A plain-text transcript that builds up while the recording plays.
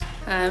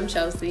I'm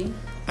Chelsea.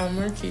 I'm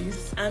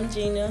Marquise. I'm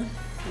Gina.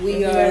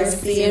 We are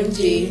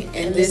CMG,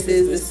 and this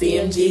is the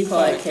CMG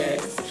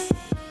Podcast.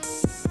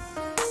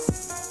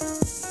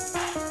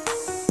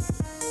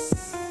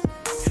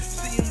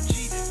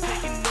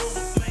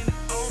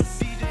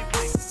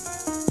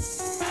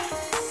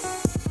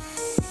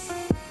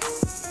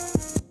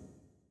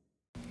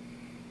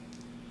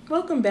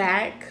 Welcome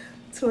back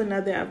to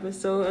another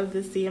episode of the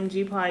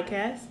CMG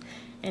Podcast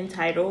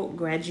entitled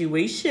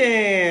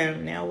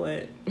Graduation. Now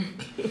what?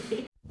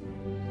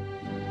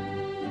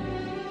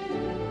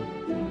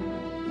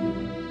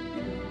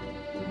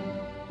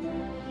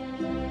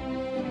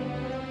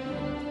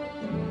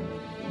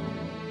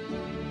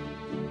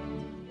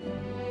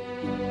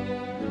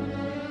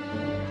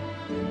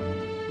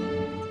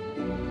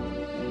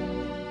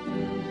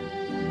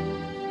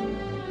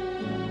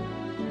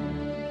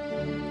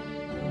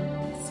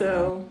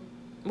 So,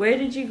 where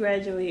did you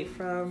graduate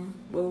from?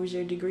 What was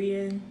your degree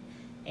in?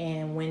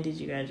 And when did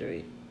you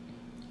graduate?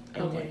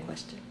 And what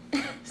question?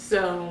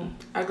 So,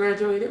 I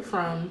graduated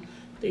from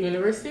the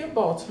University of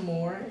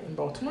Baltimore in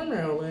Baltimore,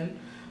 Maryland.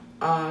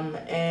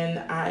 And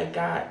I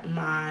got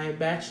my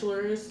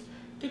bachelor's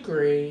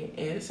degree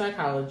in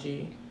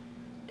psychology.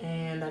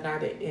 And I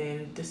got it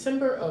in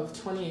December of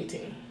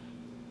 2018.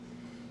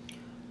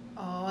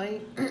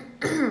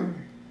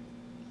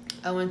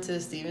 I went to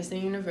Stevenson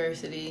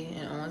University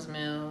in Owens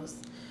Mills.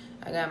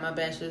 I got my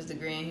bachelor's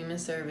degree in human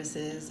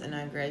services, and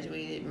I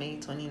graduated May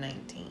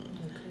 2019.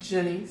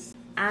 Jenny's.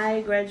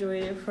 I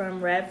graduated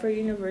from Radford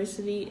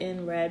University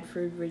in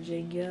Radford,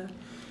 Virginia,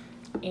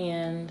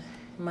 and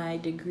my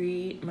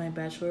degree, my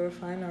Bachelor of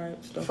Fine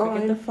Arts,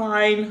 forget the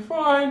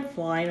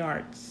fine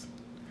arts,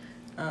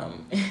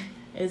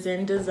 is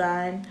in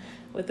design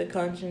with a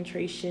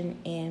concentration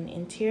in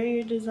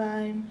interior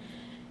design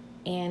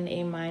and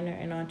a minor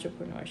in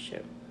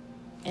entrepreneurship.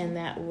 And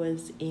that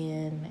was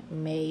in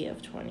May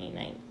of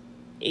 2018.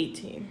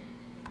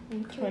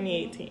 Okay.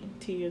 2018,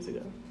 2 years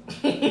ago.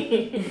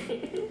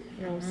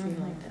 It don't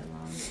seem like that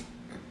long.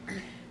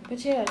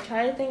 But yeah,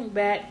 try to think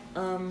back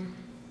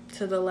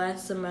to the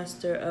last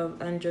semester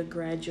of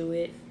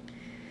undergraduate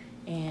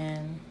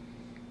and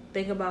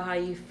think about how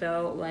you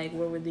felt, like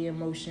what were the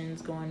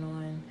emotions going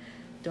on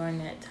during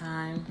that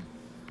time.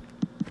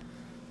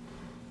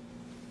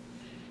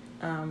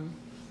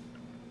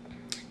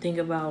 Think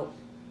about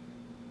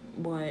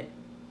what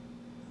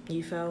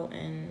you felt,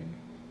 and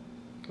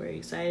were you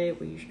excited?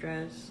 Were you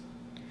stressed?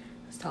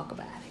 Let's talk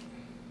about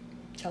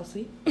it.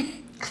 Chelsea?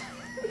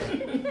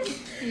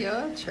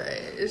 Y'all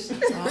trash.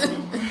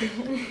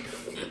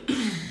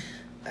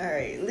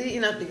 Alright,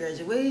 leading up to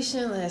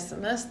graduation last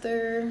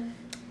semester,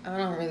 I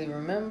don't really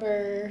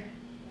remember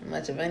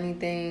much of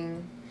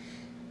anything.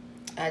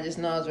 I just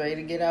know I was ready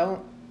to get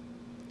out.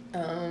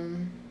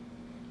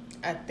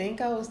 I think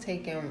I was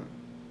taking,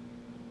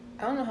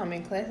 I don't know how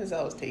many classes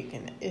I was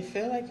taking. It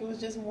felt like it was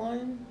just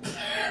one.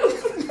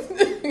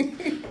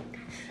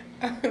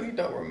 I really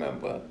don't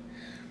remember.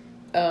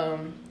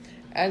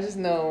 I just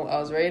know I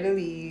was ready to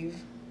leave,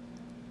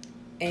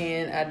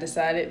 and I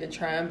decided to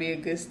try and be a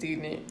good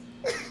student.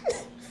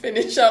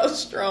 Finish out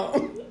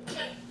strong.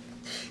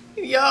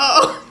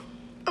 Y'all,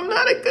 I'm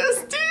not a good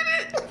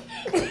student.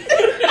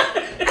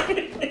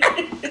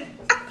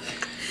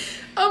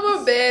 I'm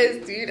a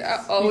bad student.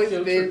 I've always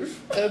been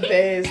a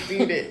bad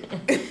student.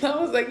 I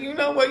was like, you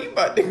know what? You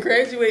about to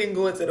graduate and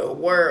go into the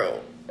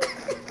world.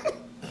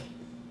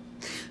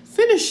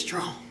 Finish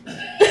strong.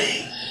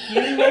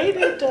 You made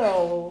it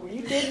though.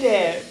 You did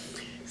that.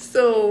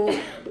 So,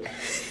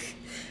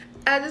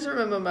 I just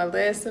remember my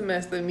last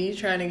semester, me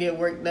trying to get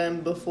work done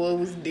before it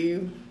was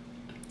due.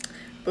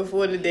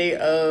 Before the day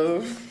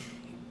of.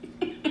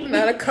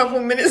 Not a couple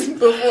minutes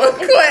before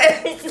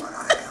class.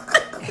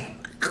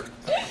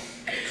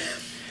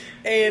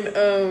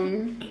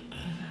 And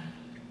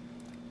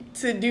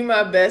to do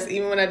my best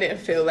even when I didn't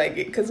feel like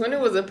it. Because when it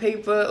was a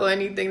paper or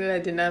anything that I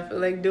did not feel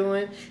like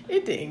doing,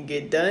 it didn't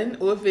get done.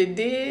 Or if it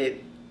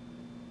did,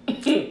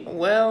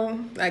 well,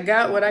 I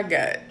got what I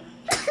got.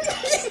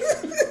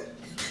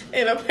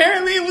 And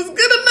apparently it was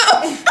good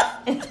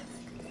enough.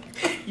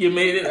 You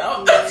made it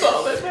out. That's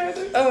all that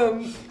matters.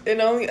 And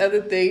the only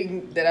other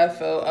thing that I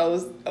felt, I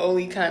was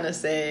only kind of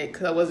sad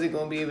because I wasn't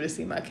going to be able to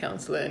see my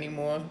counselor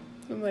anymore.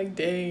 I'm like,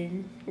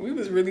 dang, we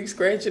was really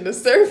scratching the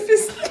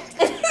surface.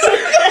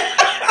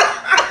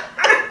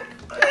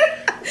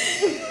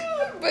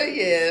 But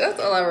yeah, that's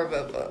all I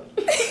remember.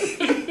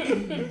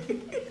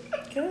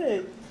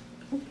 Good.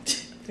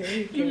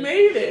 Very good. You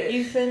made it.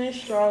 You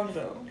finished strong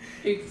though.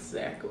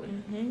 Exactly.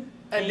 Mm-hmm.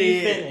 I And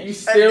did. You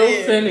still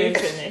You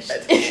finished.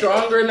 finished.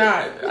 Strong or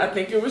not. I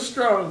think it was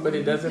strong, but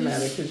it doesn't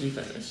matter because you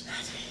finished.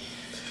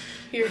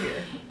 Here,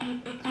 here.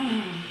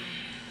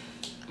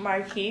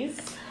 Marquise,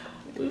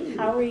 Ooh.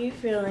 how were you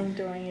feeling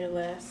during your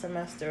last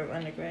semester of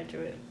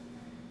undergraduate?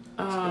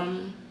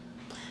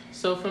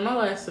 So for my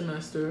last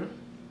semester,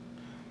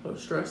 I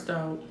was stressed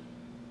out.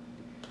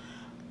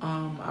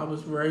 I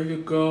was ready to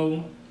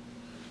go.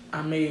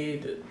 I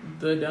made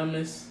the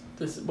dumbest,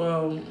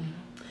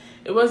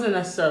 it wasn't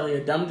necessarily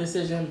a dumb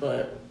decision,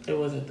 but It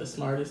wasn't the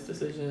smartest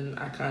decision.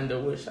 I kind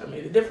of wish I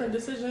made a different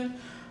decision.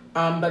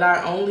 But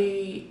I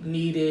only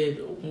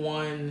needed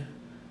one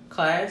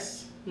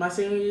class my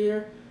senior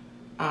year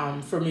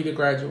for me to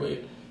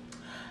graduate.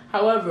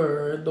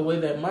 However, the way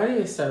that money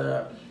is set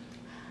up,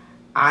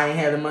 I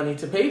had the money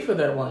to pay for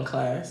that one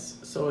class.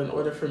 So in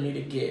order for me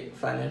to get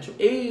financial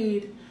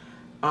aid,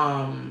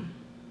 I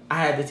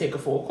had to take a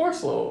full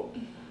course load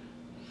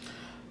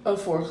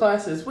of 4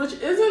 classes, which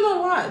isn't a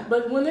lot.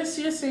 But when it's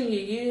your senior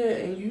year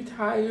and you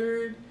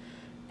tired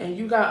and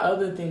you got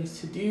other things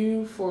to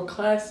do, 4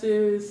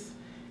 classes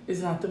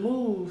is not the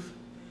move.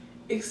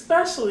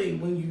 Especially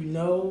when you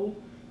know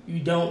you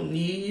don't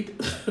need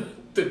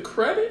the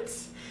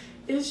credits.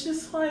 It's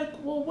just like,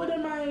 well, what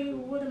am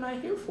I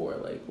here for?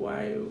 Like,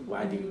 why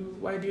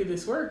do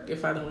this work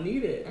if I don't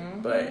need it?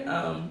 Mm-hmm. But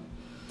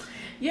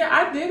yeah,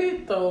 I did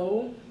it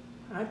though.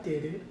 I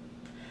did it.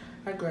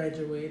 I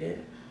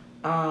graduated.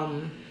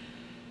 But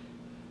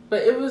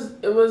it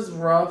was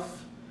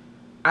rough.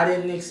 I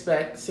didn't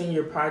expect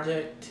senior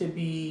project to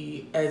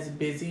be as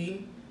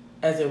busy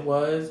as it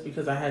was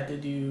because I had to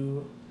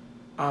do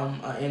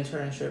an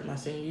internship my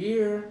senior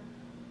year,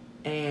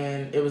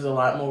 and it was a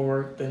lot more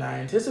work than I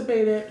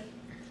anticipated.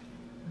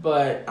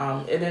 But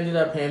it ended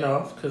up paying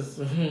off because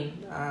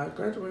I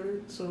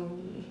graduated, so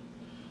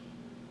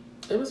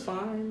it was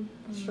fine.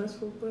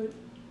 Stressful, but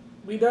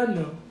we done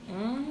though.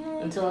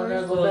 Mm-hmm. Until I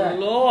gotta go back.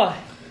 Lord.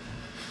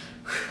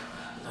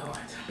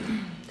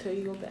 Until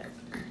you go back.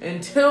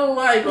 Until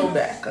I go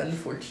back,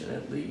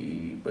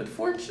 unfortunately. But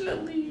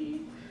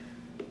fortunately,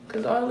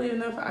 because oddly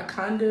enough, I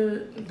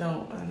kinda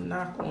don't. I'm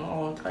knock on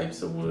all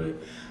types of wood.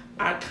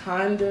 I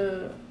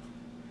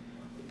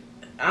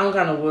don't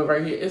got no wood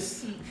right here.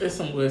 It's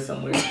some wood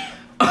somewhere.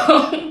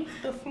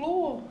 The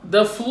floor.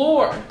 The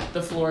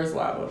floor is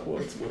lava.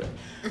 Well, it's wood.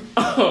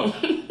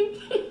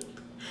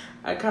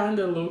 I kind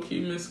of low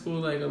key miss school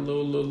like a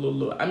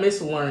little. I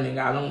miss learning.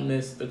 I don't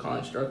miss the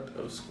construct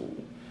of school.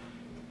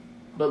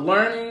 But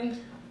learning,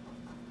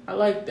 I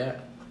like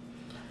that.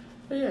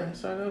 But yeah,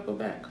 so I gotta go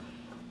back.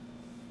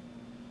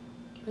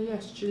 But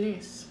yes,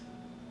 Janice,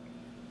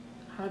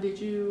 how did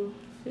you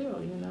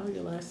feel?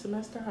 Your last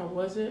semester. How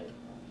was it?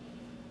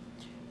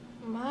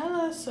 My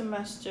last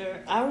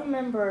semester, I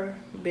remember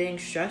being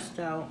stressed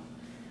out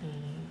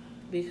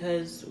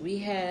because we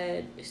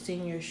had a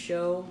senior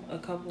show a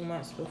couple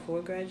months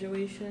before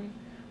graduation.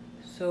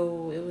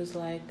 So it was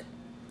like,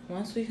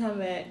 once we come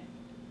back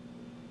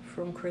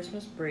from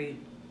Christmas break,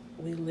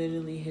 we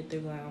literally hit the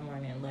ground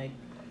running. Like,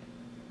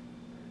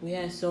 we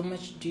had so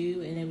much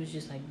due, and it was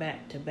just like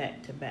back to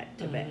back to back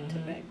to back to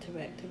back to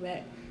back to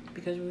back,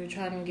 because we were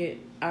trying to get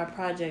our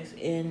projects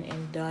in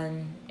and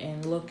done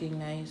and looking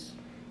nice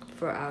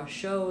for our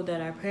show that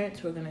our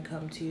parents were going to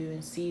come to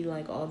and see,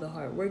 like, all the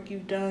hard work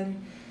you've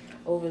done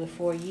over the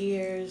 4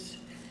 years.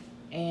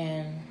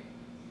 And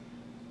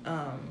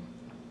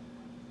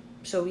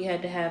so we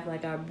had to have,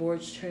 like, our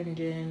boards turned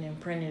in and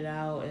printed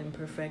out and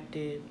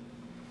perfected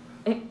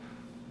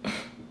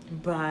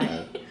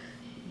by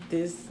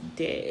this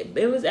day.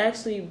 It was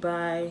actually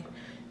by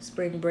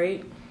spring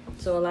break.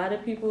 So a lot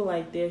of people,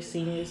 like, their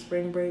senior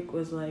spring break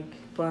was, like,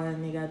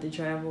 fun. They got to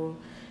travel.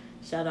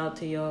 Shout out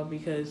to y'all,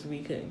 because we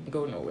couldn't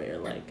go nowhere.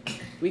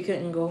 Like, we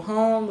couldn't go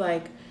home.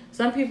 Like,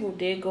 some people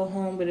did go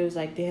home, but it was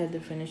like they had to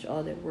finish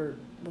all their work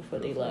before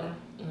they left.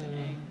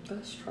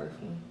 That's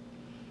trifling.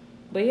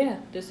 But yeah,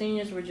 the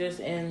seniors were just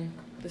in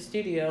the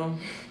studio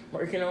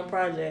working on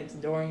projects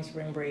during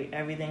spring break.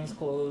 Everything's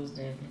closed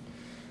and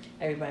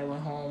everybody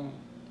went home.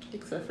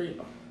 Except for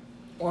y'all.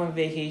 On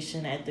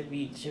vacation at the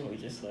beach, and we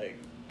just, like,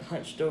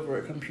 hunched over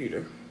a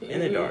computer in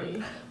the dark.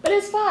 But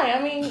it's fine.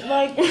 I mean,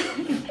 like...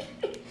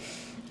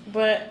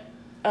 But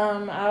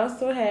I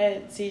also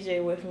had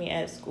CJ with me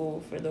at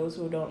school, for those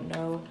who don't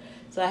know.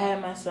 So I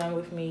had my son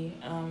with me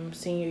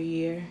senior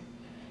year.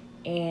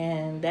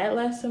 And that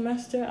last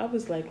semester, I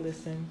was like,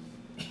 listen,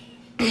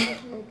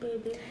 oh,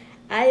 baby,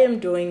 I am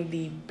doing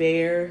the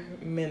bare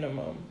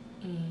minimum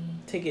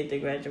to get to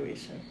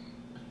graduation.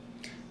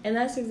 And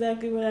that's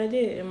exactly what I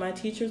did. And my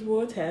teachers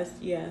will attest,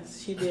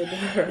 yes, she did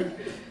her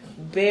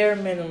bare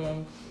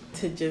minimum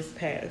to just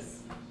pass.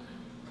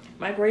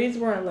 My grades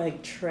weren't,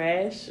 like,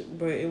 trash,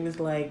 but it was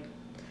like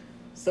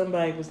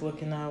somebody was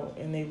looking out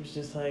and they was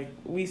just like,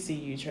 we see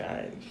you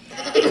trying.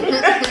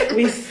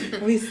 we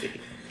see.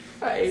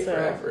 I ate for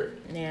effort.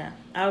 Yeah,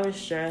 I was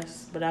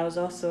stressed, but I was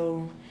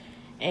also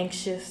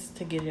anxious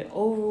to get it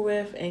over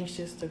with,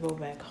 anxious to go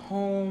back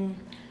home.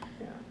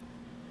 Yeah.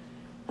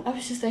 I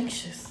was just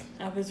anxious.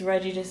 I was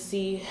ready to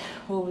see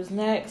what was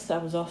next. I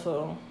was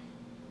also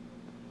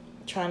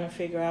trying to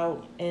figure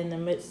out, in the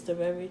midst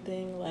of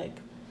everything, like,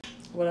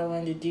 what I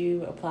wanted to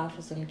do, apply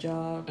for some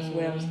jobs,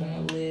 where I was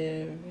going to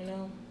live,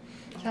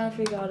 trying to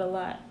figure out a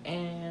lot.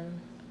 And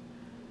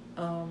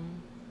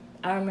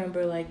I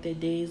remember, like, the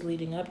days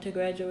leading up to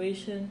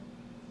graduation,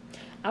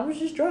 I was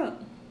just drunk.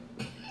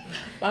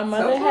 My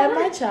mother had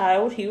my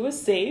child. He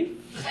was safe.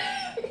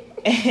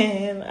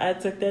 And I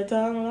took that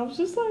time and I was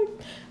just like,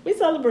 we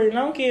celebrating.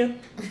 I don't care.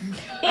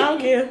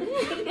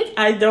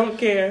 I don't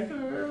care.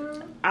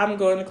 I'm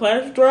going to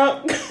class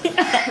drunk.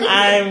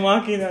 I'm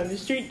walking down the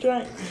street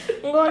drunk.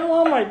 I'm going to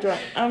Walmart drunk.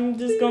 I'm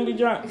just going to be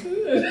drunk.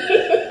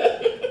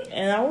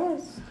 And I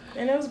was.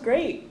 And it was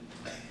great.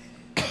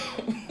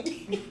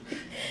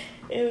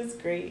 It was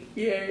great.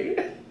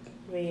 Yeah.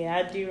 But yeah,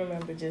 I do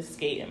remember just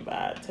skating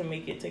by to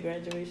make it to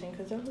graduation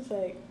because I was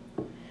like,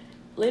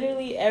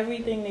 literally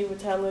everything they would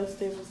tell us,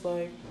 they was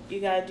like,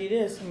 you gotta do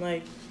this. I'm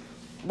like,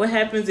 what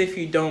happens if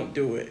you don't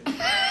do it?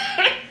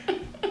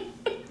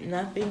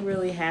 Nothing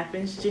really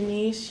happens,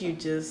 Janice. You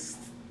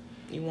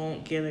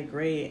won't get a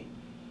grade.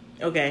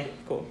 Okay,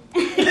 cool.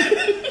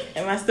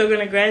 Am I still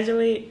gonna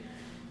graduate?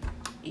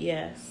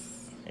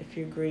 Yes. If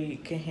your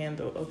grade can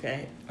handle.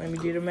 Okay, let me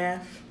do the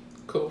math.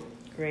 Cool.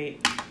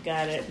 Great.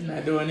 Got it.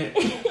 Not doing it.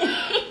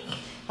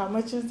 How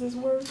much is this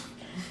worth?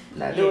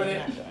 Not doing it.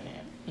 Not doing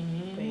it.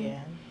 Mm-hmm. But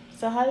yeah.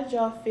 So how did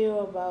y'all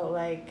feel about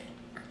like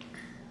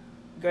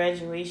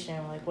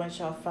graduation? Like once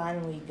y'all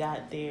finally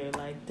got there,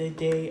 like the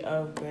day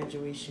of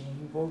graduation,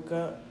 you woke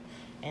up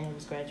and it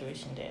was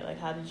graduation day. Like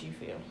how did you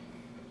feel?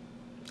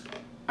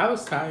 I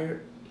was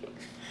tired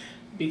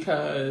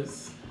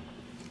because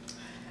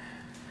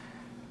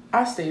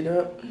I stayed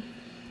up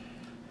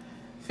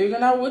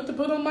figuring out what to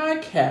put on my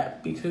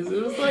cap because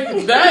it was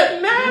like,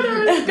 that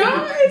matters,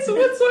 guys.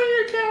 What's on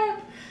your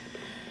cap?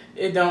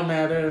 It don't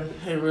matter.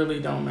 It really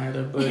don't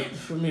matter. But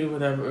for me,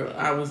 whatever.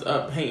 I was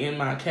up painting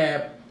my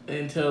cap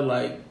until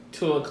like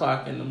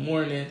 2:00 in the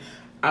morning.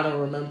 I don't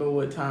remember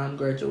what time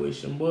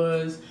graduation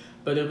was,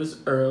 but it was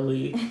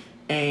early.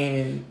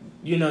 And,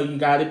 you know, you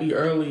got to be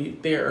early,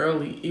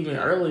 even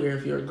earlier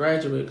if you're a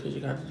graduate because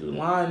you got to do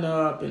line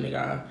up and they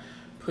got to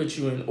put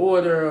you in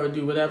order or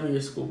do whatever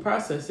your school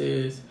process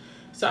is.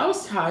 So I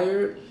was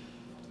tired.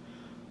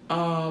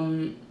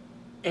 And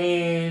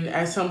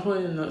at some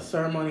point in the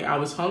ceremony, I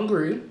was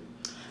hungry.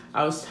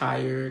 I was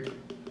tired.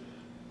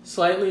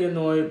 Slightly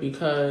annoyed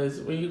because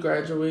when you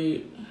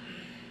graduate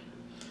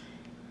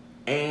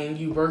and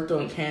you worked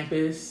on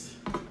campus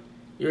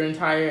your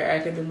entire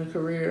academic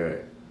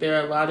career,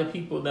 there are a lot of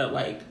people that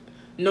like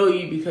know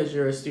you because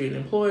you're a student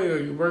employee or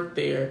you work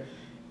there,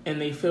 and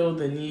they feel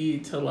the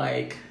need to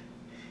like,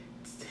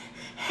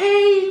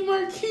 hey,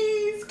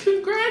 Marquise,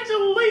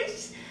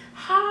 congratulations.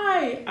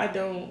 Hi. I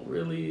don't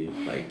really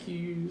like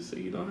you, so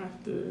you don't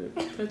have to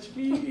touch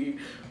me.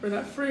 We're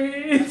not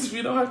friends.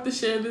 We don't have to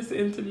share this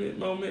intimate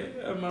moment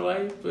of my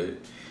life, but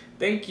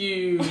thank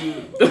you.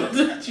 Don't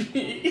touch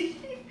me.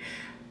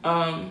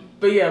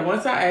 But yeah,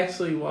 once I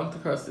actually walked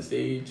across the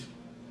stage,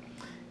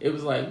 it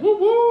was like, woo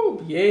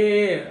woo,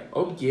 yeah,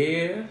 oh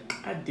yeah,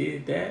 I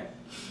did that.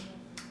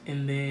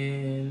 And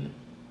then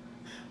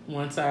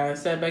once I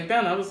sat back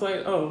down, I was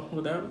like, oh,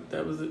 well,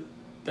 that was it.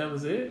 That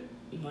was it.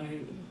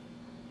 Like,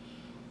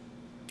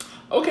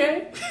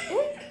 okay.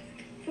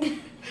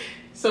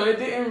 So it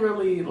didn't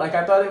really, like,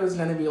 I thought it was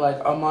going to be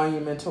like a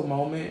monumental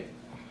moment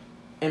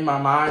in my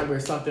mind where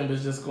something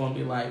was just going to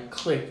be like,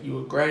 click, you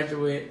a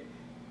graduate.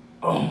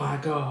 Oh my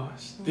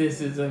gosh,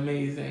 this is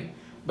amazing.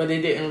 But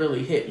it didn't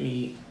really hit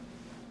me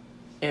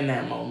in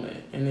that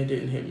moment. And it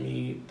didn't hit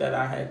me that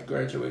I had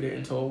graduated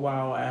until a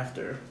while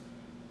after.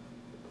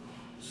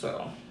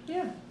 So,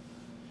 yeah.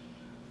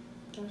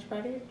 That's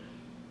about it.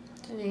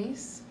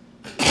 Denise.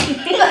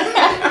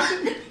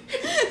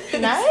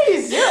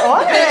 Nice, you're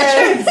on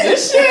it.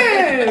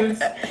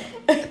 Transitions.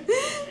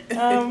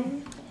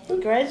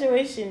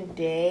 Graduation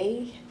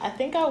day, I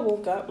think I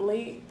woke up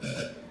late.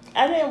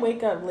 I didn't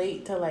wake up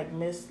late to like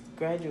miss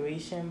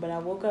graduation, but I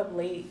woke up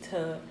late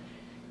to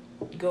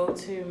go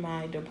to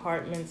my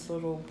department's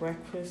little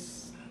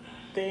breakfast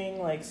thing,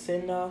 like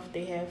send off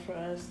they had for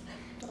us.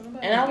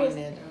 And I was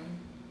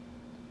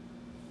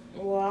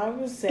I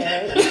was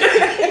sad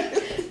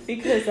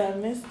because I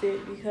missed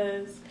it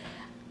because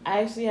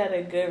I actually had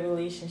a good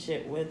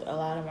relationship with a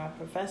lot of my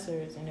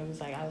professors, and it was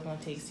like I was gonna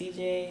take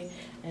CJ,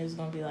 and it was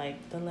gonna be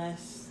like the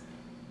last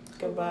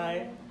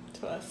goodbye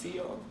till I see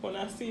y'all when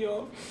I see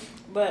y'all.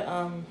 But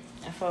I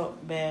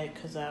felt bad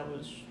because I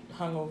was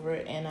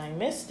hungover and I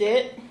missed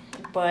it.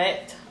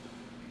 But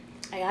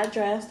I got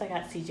dressed. I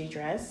got CJ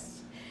dressed,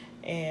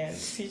 and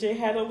CJ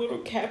had a little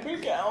cap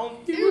and gown.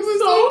 He was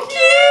so cute.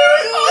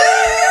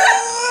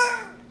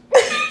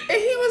 And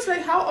he was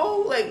like, how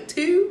old? Like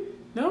 2?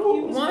 No,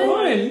 he was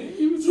 1.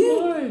 He was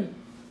 1.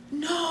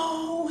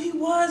 No, he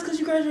was, because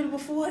you graduated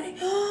before. He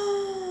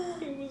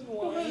was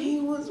 1. He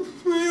was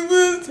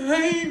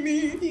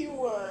tiny. He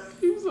was.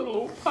 He was a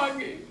little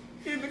pocket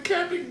in the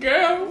cap and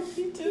gown.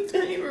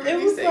 It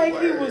was like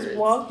words. He was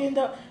walking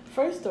down.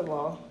 First of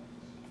all,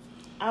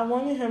 I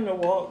wanted him to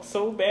walk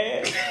so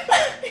bad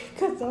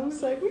because I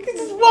was like, we can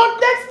just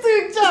walk next to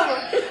each other.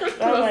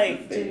 But I'm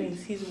like,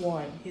 Denise, he's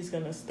 1. He's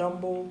gonna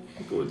stumble.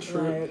 Go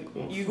trip.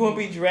 Like, you gonna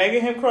be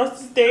dragging him across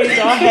the stage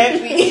all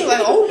happy. He's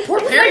like, oh, poor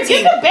parenting.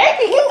 Get the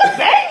baby.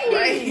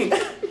 Right.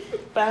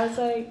 But I was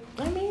like,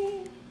 I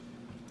mean,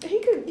 he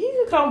could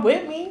come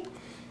with me.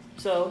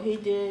 So he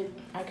did.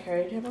 I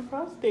carried him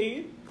across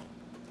stage.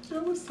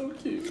 That was so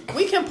cute.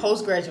 We can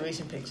post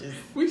graduation pictures.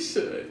 We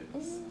should.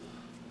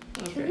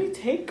 Okay. Can we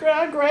take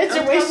our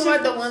graduation? I'm talking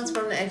about the ones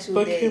from the actual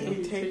But day. can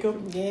we take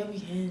them? Yeah, we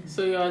can.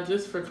 So y'all,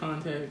 just for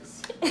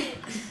context,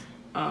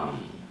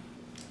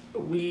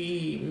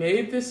 we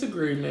made this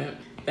agreement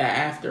that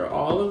after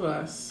all of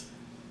us,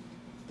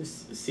 the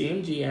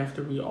CMG,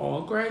 after we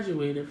all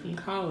graduated from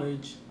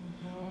college,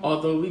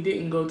 although we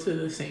didn't go to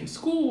the same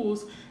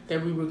schools,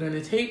 that we were going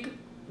to take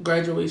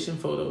graduation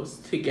photos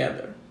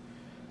together.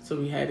 So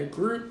we had a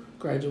group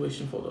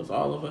graduation photos.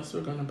 All of us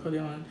were going to put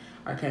on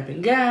our cap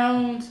and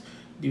gowns,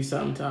 do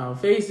something to our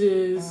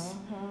faces,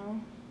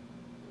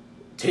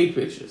 take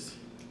pictures.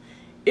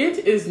 It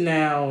is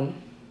now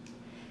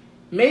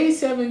May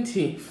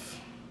 17th,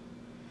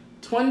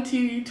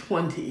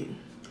 2020.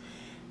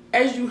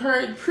 As you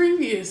heard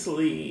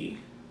previously,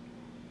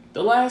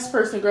 the last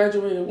person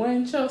graduated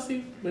when,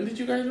 Chelsea? When did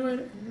you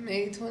graduate?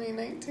 May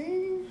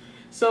 2019.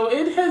 So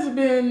it has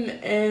been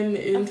an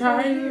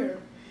entire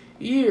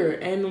year,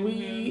 and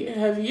we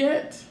have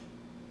yet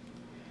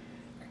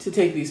to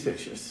take these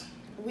pictures.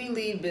 We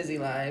lead busy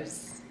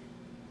lives.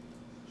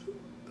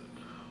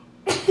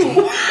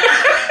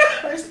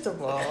 First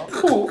of all.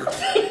 Cool.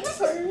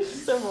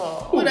 First of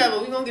all. Whatever,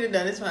 we're going to get it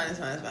done. It's fine.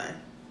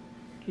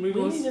 We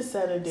need to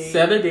set a date.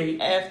 Set a date.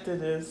 After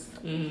this.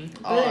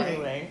 Mm-hmm. But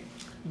anyway.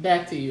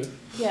 Back to you.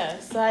 Yeah,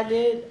 so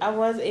I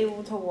was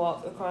able to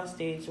walk across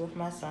stage with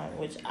my son,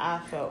 which I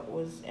felt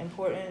was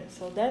important.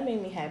 So that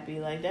made me happy.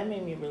 Like, that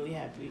made me really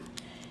happy.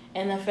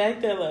 And the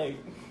fact that, like,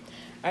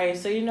 all right,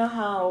 so you know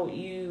how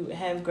you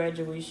have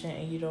graduation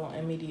and you don't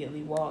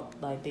immediately walk?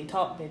 Like, they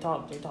talk. And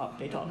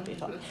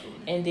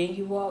then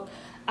you walk.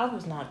 I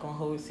was not going to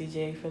hold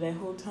CJ for that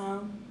whole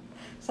time.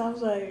 So I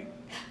was like,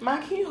 Ma,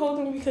 can you hold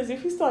him? Because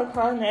if he start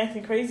crying and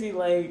acting crazy,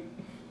 like,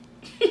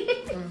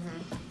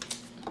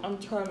 I'm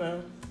trying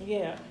to,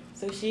 yeah.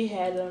 So she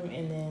had him,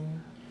 and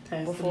then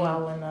before I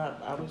went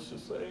up, I was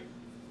just like,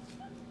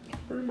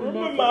 I'm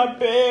in my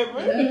bed,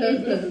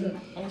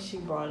 man. And she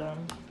brought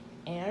him.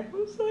 And I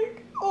was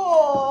like,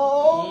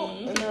 oh.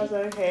 And I was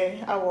like,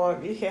 okay, I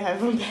walk. You can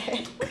have him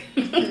back.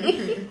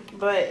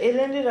 But it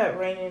ended up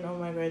raining on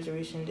my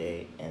graduation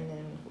day, and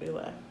then we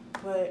left.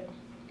 But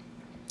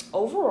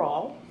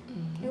overall,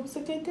 it was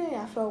a good day.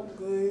 I felt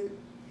good.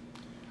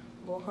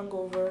 A little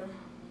hungover.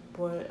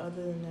 But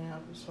other than that, I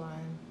was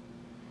fine.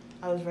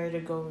 I was ready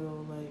to go,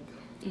 though. Like,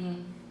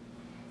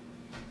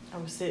 I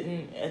was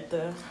sitting at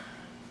the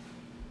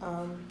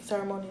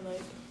ceremony,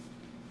 like,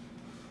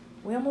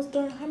 we almost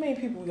done. How many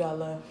people we got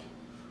left?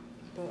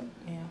 But,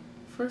 yeah.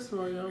 First of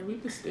all, y'all, we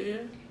was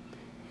there,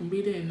 and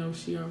we didn't know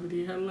she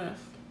already had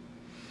left.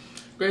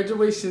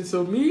 Graduation,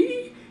 so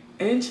me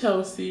and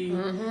Chelsea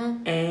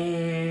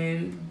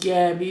and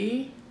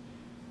Gabby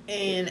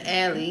and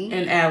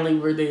Allie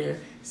were there,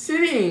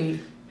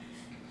 sitting.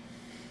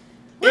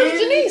 Where's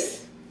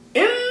Janice?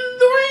 In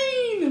the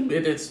rain.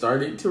 It had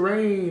started to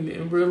rain,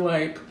 and we're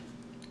like,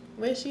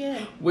 where's she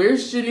at?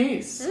 Where's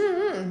Janice?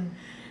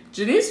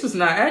 Janice was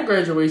not at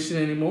graduation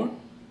anymore.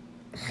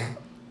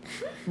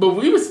 But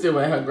we were still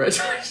at her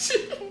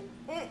graduation.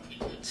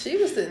 She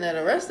was sitting at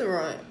a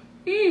restaurant.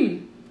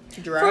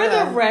 For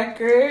the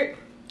record,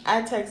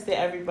 I texted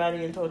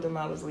everybody and told them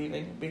I was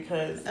leaving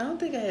because I don't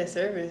think I had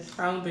service.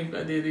 I don't think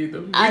I did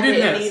either. I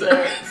didn't have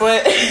either.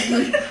 But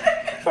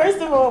first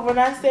of all, when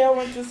I say I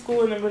went to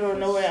school in the middle of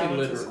nowhere, I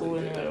went to school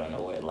in the middle of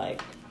nowhere.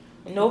 Like,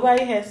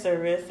 nobody had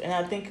service, and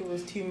I think it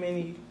was too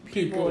many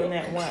people in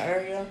that one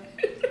area.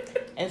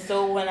 And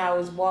so when I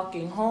was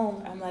walking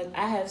home, I'm like,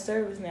 I have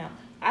service now.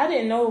 I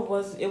didn't know it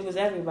was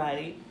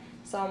everybody.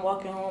 So I'm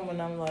walking home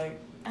and I'm like,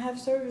 I have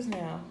service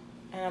now.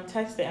 And I'm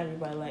texting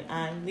everybody like,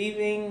 I'm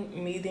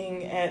leaving,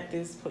 meeting at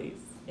this place.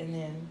 And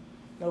then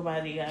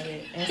nobody got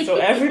it. And so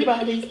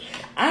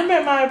I'm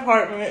at my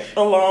apartment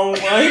alone,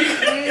 like,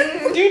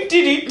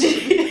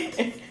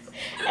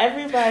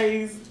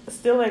 everybody's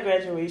still at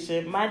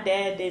graduation. My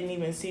dad didn't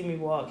even see me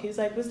walk. He was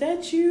like, was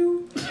that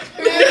you?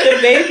 The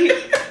baby?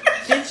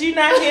 Did you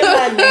not hear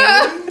my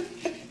name?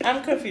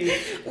 I'm confused.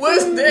 What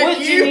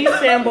Janice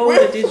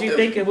Sambola did you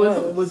think it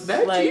was? Was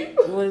that like,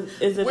 you?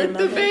 Is it with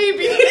another? The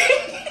baby?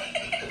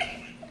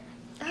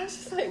 I was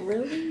just like,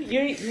 really? You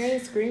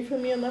ain't scream for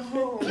me enough?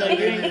 Like,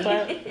 you ain't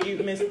clap? You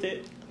missed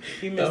it.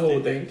 The whole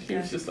thing. He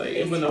was just like,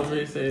 it went over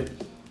his head.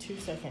 2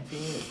 seconds, you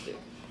missed it.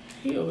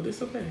 He owed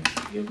it's okay.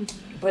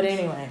 But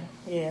anyway,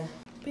 yeah.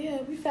 But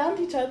yeah, we found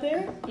each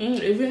other.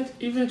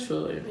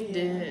 Eventually. We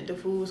did. The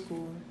food was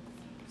cool.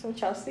 So,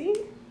 Chelsea?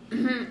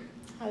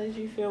 How did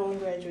you feel on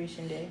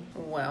graduation day?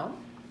 Well,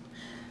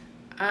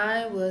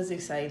 I was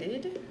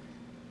excited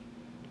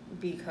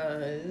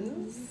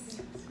because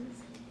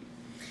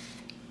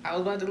I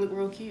was about to look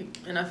real cute,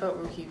 and I felt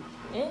real cute.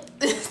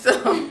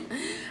 So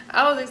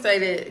I was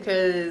excited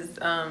because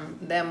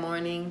that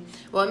morning,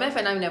 well, matter of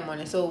fact, not even that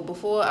morning. So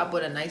before, I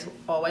bought a nice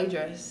all-white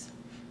dress,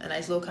 a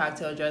nice little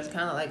cocktail dress,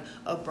 kind of like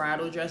a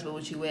bridal dress, but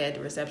what you wear at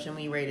the reception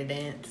when you ready to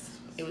dance.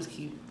 It was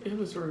cute. It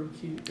was real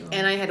cute, though.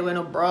 And I had to wear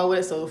no bra with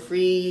it, so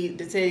free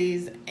the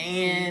titties,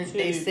 and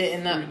they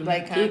sitting up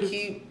like kind of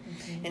cute.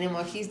 And then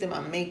Marquise did my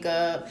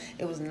makeup.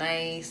 It was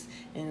nice.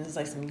 And it was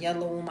like some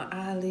yellow on my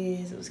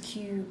eyelids. It was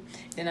cute.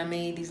 Then I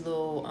made these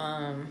little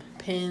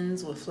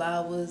pins with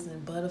flowers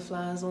and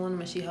butterflies on them.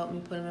 And she helped me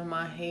put them in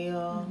my hair.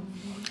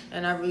 Mm-hmm.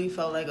 And I really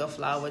felt like a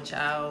flower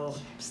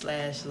child /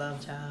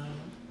 love child.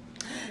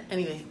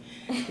 Anyway.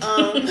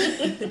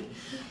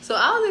 So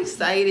I was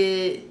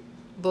excited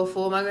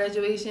before my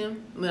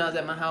graduation when I was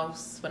at my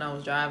house, when I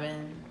was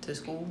driving to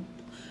school.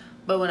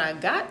 But when I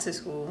got to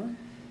school,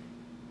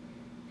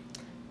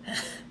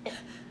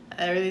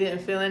 I really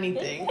didn't feel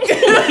anything.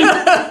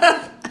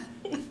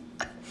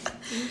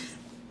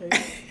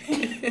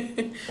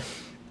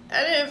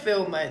 I didn't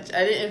feel much.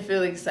 I didn't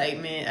feel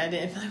excitement. I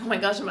didn't feel like, oh my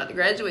gosh, I'm about to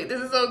graduate. This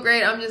is so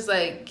great. I'm just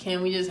like,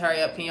 can we just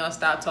hurry up? Can y'all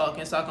stop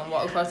talking so I can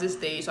walk across this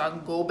stage so I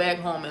can go back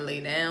home and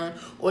lay down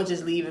or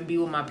just leave and be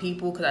with my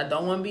people because I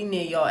don't want to be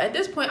near y'all. At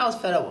this point, I was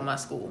fed up with my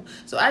school.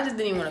 So I just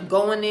didn't even want to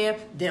go in there.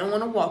 Didn't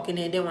want to walk in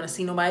there. Didn't want to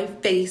see nobody's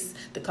face.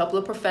 The couple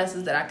of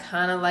professors that I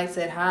kind of like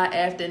said hi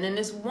after. And then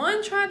this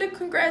one tried to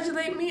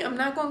congratulate me. I'm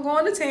not going to go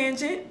on a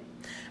tangent.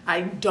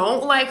 I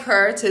don't like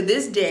her to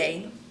this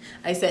day.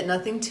 I said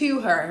nothing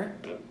to her.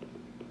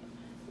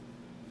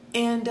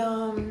 And,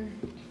 during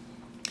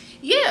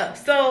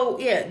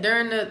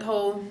the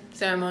whole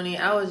ceremony,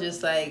 I was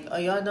just like, are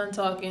y'all done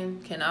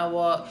talking? Can I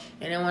walk?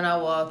 And then when I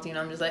walked,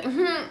 I'm just like,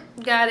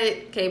 got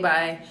it. Okay,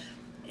 bye.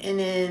 And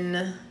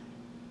then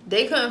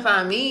they couldn't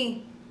find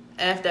me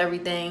after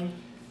everything.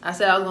 I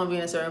said I was going to be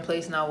in a certain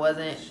place and I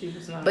wasn't. She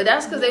was not. But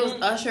that's because they was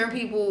ushering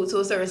people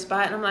to a certain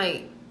spot. And I'm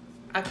like,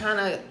 I kind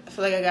of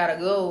feel like I got to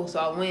go. So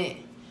I went.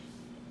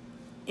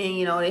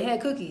 And, they had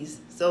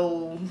cookies.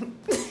 So...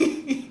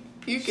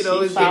 You could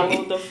always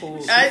follow the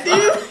food. I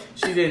do.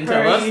 She didn't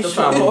tell us to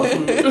follow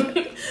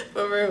food.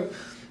 For real.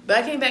 But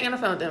I came back and I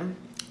found them.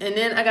 And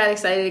then I got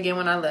excited again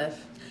when I left.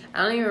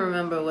 I don't even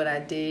remember what I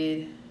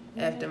did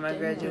after my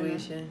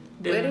graduation.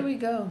 Where did we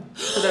go?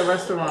 To that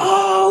restaurant.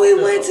 Oh, we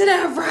went to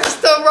that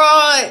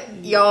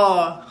restaurant.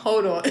 Y'all,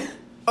 hold on.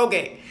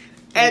 Okay.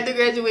 At the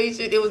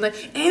graduation, it was like,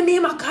 and me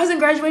and my cousin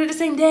graduated the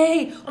same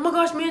day. Oh my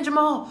gosh, me and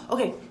Jamal.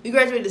 Okay, we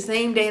graduated the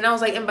same day. And I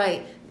was like,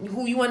 invite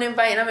who you want to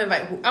invite, and I'm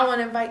invite who I want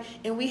to invite.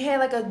 And we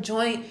had like a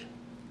joint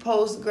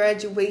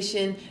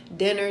post-graduation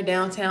dinner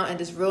downtown at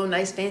this real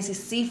nice fancy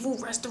seafood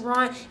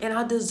restaurant. And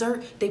our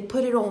dessert, they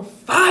put it on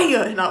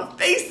fire in our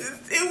faces.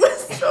 It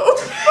was so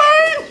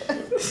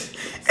fun.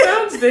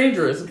 Sounds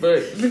dangerous,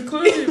 but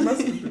clearly it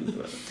must have been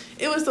fun.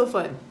 It was so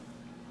fun.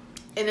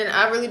 And then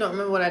I really don't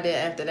remember what I did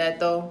after that,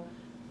 though.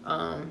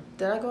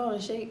 Did I go out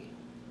and shake?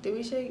 Did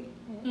we shake?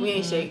 Mm-hmm. We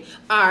ain't shake.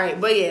 Alright,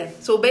 but yeah.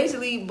 So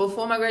basically,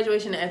 before my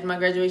graduation and after my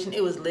graduation,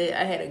 it was lit.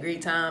 I had a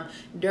great time.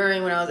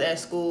 During when I was at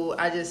school,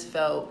 I just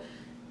felt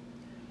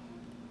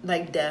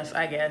like death,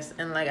 I guess.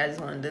 And like I just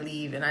wanted to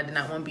leave. And I did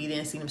not want to be there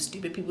and see them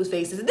stupid people's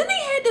faces. And then they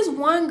had this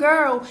one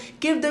girl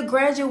give the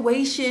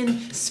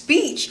graduation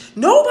speech.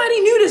 Nobody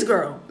knew this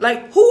girl.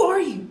 Like, who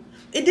are you?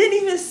 It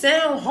didn't even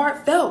sound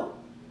heartfelt.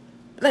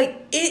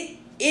 Like,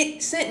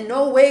 it sent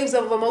no waves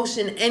of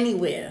emotion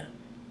anywhere.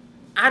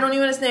 I don't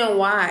even understand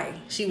why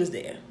she was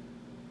there.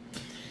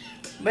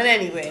 But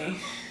anyway,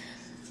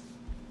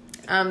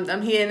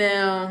 I'm here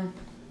now.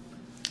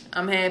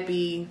 I'm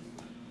happy.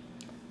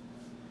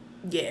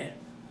 Yeah.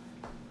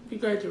 You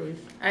graduated.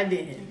 I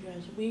did.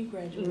 We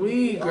graduated.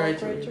 We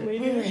graduated.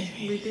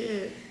 We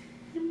did.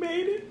 You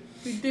made it.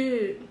 We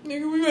did.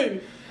 Nigga, we made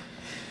it.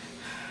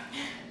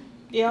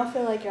 Do y'all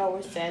feel like y'all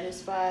were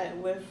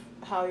satisfied with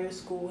how your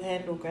school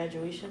handled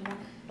graduation?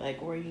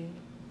 Like, was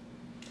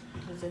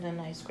it a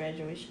nice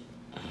graduation?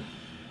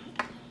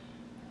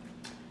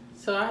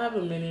 So I have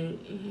a mini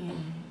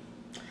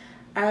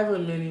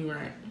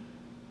rant.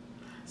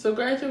 So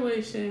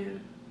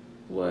graduation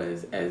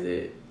was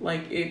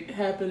it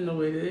happened the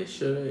way that it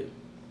should.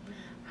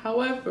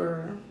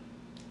 However,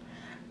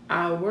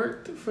 I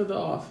worked for the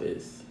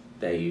office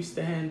that used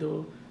to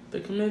handle the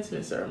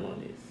commencement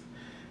ceremonies.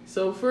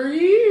 So for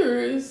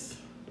years,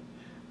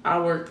 I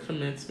worked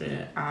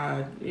commencement.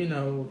 I,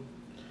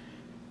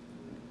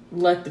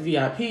 let the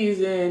VIPs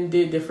in,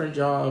 did different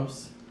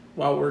jobs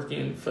while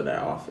working for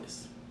that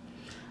office.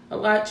 A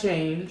lot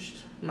changed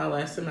my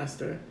last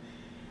semester.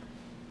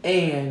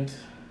 And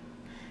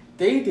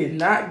they did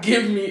not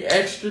give me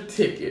extra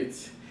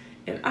tickets.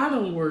 And I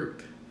done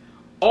worked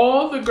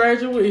all the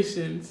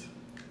graduations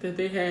that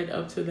they had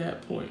up to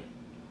that point.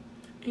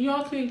 And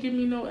y'all couldn't give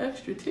me no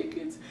extra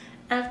tickets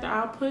after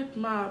I put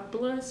my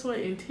blood, sweat,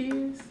 and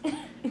tears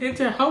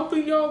into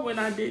helping y'all when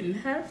I didn't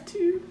have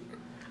to.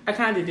 I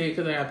kind of did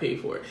because I got paid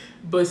for it.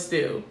 But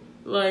still,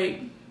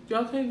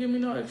 y'all couldn't give me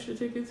no extra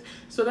tickets.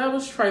 So that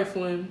was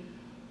trifling.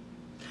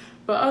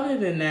 But other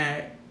than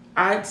that,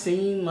 I'd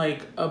seen,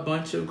 a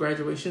bunch of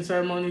graduation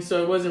ceremonies.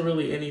 So it wasn't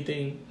really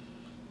anything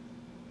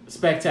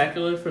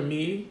spectacular for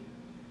me.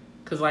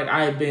 Because,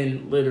 I had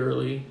been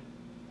literally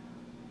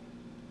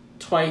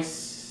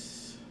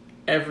twice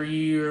every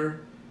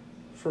year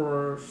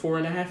for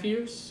 4.5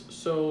 years.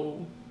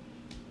 So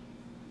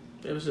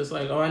it was just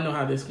I know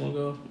how this gonna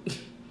go.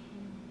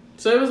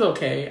 So it was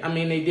okay. I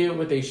mean, they did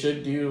what they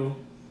should do.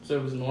 So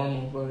it was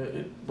normal, but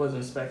it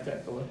wasn't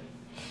spectacular.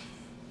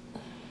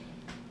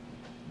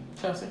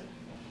 Chelsea?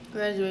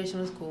 Graduation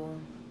was cool.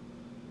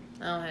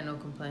 I don't have no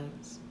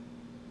complaints.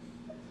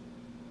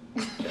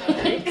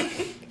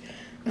 Jeez.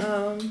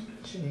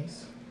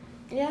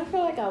 Yeah, I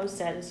feel like I was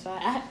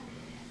satisfied.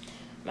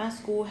 My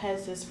school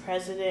has this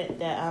president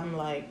that I'm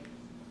like,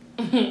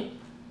 I'm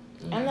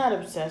not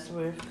obsessed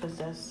with because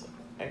that's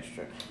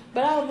extra.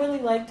 But I really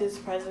like this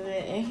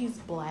president, and he's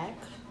black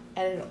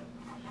at a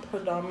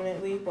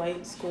predominantly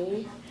white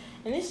school.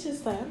 And it's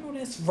just like, I know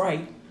that's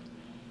right.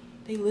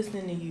 They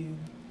listening to you.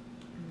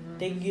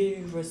 They give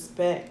you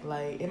respect.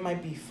 Like, it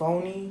might be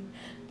phony,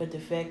 but the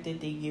fact that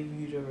they give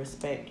you the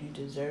respect you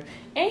deserve.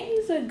 And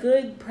he's a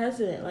good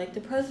president. Like,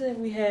 the president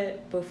we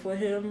had before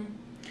him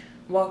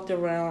walked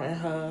around in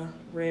her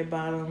red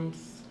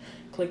bottoms,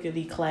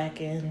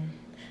 clickety-clacking.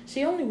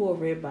 She only wore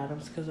red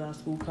bottoms because our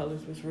school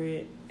colors was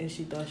red, and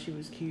she thought she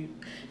was cute.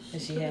 And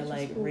she had,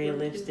 like, red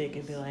lipstick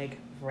and be like,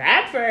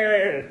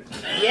 Radford!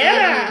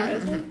 Yeah!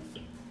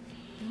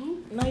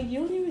 Like, you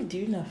don't even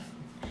do nothing.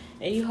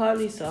 And you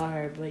hardly saw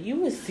her, but you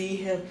would see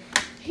him.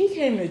 He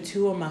came to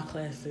 2 of my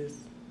classes.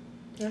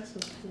 That's so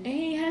cool. And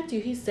he had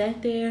to. He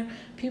sat there.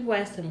 People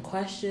asked him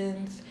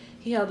questions.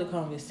 He held a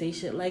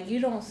conversation. Like, you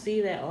don't see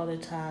that all the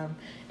time.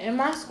 And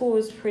my school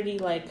is pretty,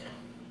 like,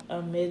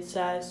 a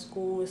mid-sized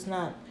school. It's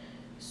not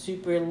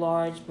super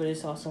large, but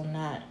it's also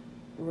not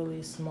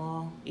really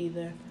small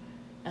either.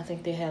 I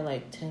think they had,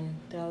 like,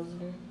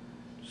 10,000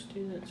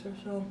 students or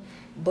so.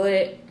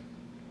 But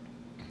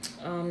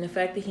the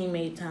fact that he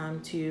made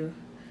time to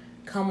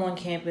come on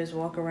campus,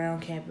 walk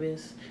around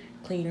campus,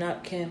 clean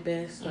up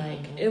campus,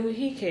 like,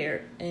 he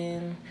cared.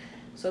 And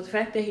so the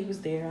fact that he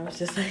was there, I was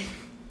just like,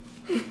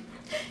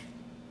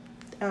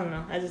 I don't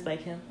know, I just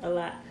like him a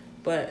lot.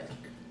 But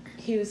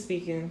he was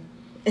speaking,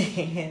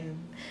 and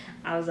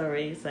I was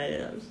already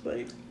excited. I was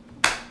like,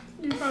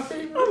 You're my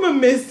favorite. I'm gonna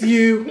miss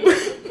you.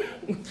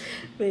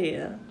 But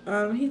yeah,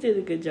 he did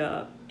a good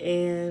job.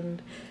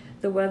 And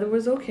the weather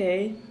was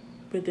okay,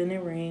 but then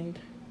it rained.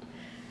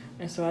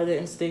 And so I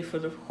didn't stay for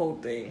the whole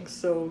thing.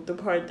 So the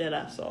part that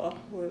I saw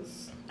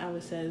I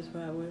was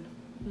satisfied with.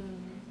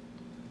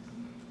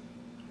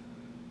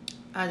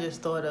 I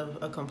just thought of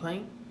a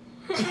complaint.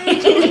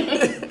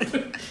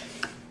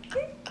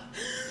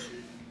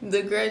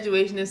 The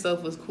graduation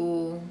itself was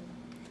cool.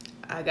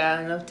 I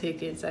got enough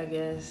tickets, I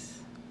guess.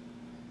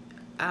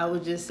 I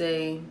would just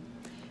say,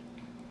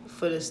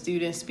 for the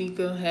student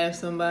speaker, have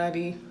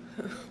somebody...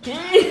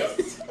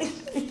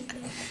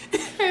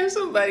 have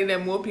somebody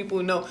that more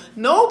people know.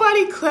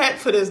 Nobody clapped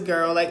for this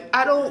girl. Like,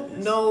 I don't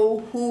know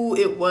who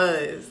it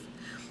was.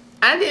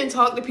 I didn't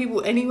talk to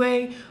people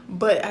anyway,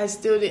 but I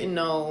still didn't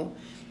know.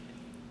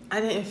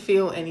 I didn't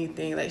feel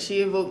anything. Like,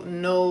 she evoked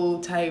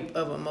no type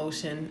of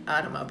emotion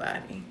out of my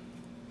body.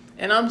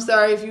 And I'm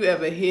sorry if you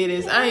ever hear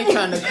this. I ain't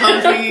trying to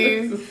come for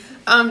you.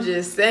 I'm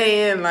just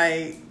saying,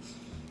 like,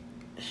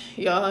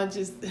 y'all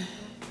just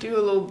do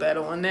a little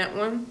better on that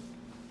one.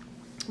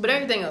 But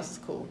everything else is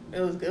cool. It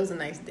was a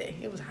nice day.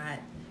 It was hot.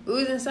 We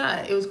was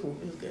inside. It was cool.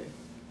 It was good.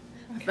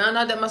 I found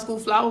out that my school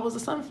flower was a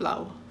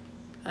sunflower.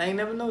 I ain't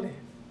never know that.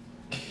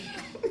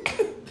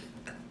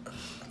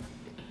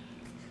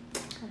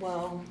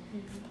 Well,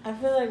 I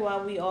feel like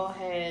while we all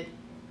had,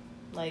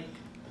 like,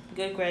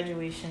 good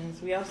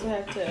graduations, we also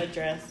have to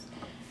address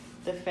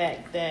the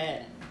fact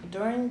that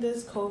during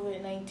this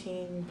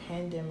COVID-19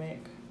 pandemic,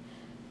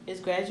 it's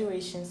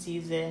graduation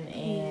season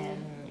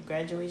and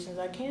graduations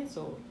are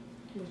canceled.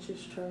 Which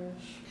is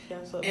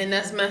trash. And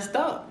that's messed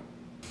up.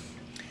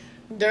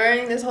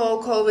 During this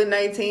whole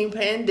COVID-19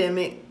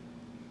 pandemic,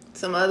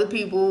 some other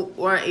people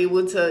weren't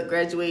able to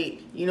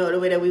graduate, you know, the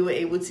way that we were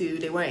able to.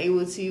 They weren't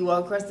able to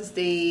walk across the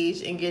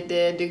stage and get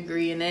their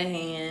degree in their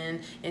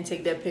hand and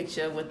take their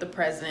picture with the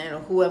president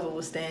or whoever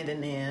was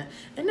standing there.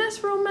 And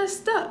that's real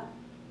messed up.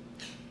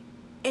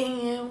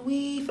 And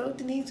we felt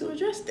the need to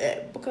address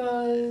that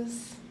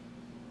because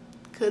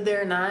could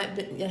there not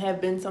have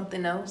been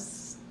something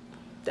else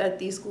that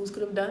these schools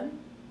could have done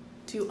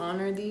to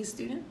honor these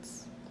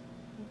students?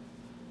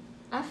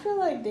 I feel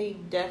like they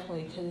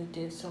definitely could have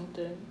did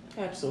something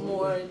Absolutely.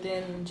 more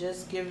than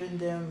just giving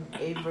them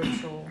a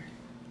virtual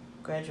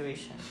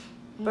graduation.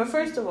 But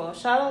first of all,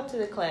 shout out to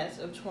the class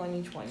of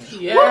 2020.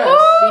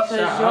 Yes.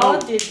 Because y'all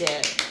did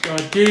that. Y'all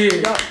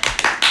did.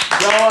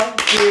 Y'all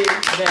did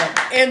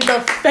that. In the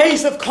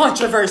face of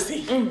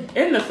controversy.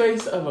 In the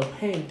face of a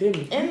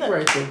pandemic. You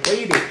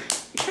graduated.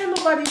 Can't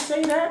nobody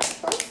say that.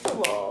 First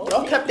of all,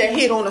 Y'all kept that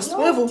head on a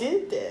swivel. Y'all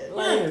did that.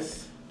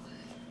 Yes.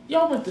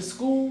 Y'all went to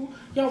school.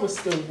 Y'all was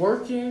still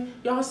working.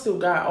 Y'all still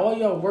got all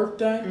y'all work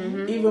done.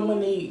 Mm-hmm. Even when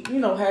they, you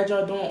know, had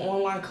y'all doing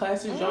online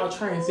classes, y'all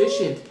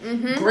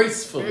transitioned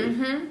gracefully.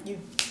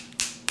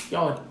 Mm-hmm.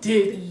 Y'all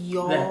did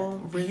y'all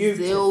that.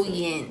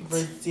 Resilient.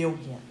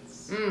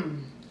 Resilience.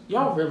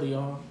 Y'all really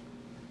are.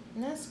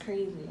 And that's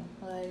crazy.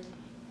 Like,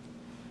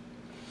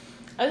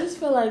 I just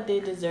feel like they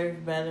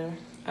deserve better.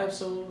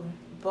 Absolutely.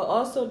 But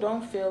also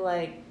don't feel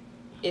like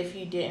if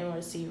you didn't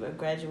receive a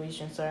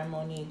graduation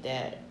ceremony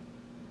that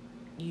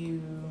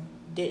you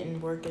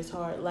didn't work as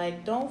hard.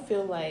 Like, don't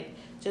feel like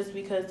just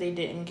because they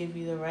didn't give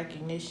you the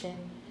recognition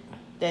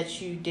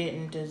that you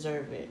didn't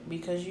deserve it,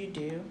 because you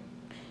do.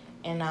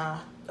 And I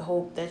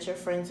hope that your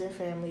friends and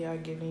family are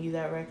giving you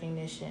that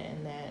recognition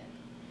and that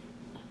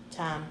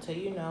time to,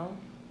 you know,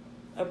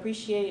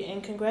 appreciate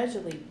and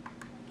congratulate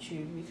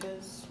you,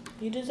 because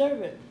you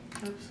deserve it.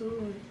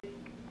 Absolutely.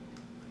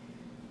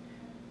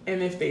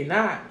 And if they're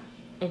not,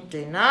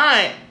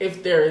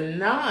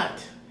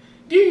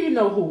 do you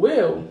know who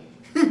will?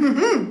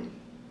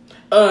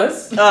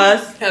 Us.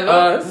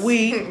 Hello. Us.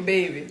 We.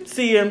 Baby.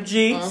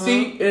 CMG.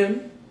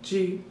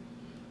 CMG.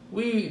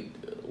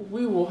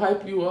 We will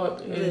hype you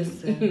up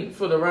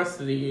for the rest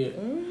of the year.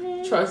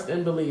 Mm-hmm. Trust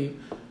and believe.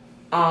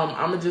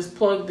 I'm going to just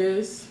plug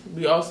this.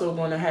 We also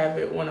going to have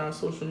it on our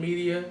social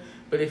media.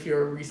 But if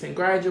you're a recent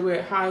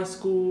graduate, high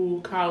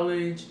school,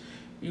 college,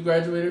 you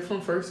graduated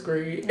from first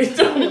grade, we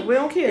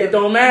don't care. It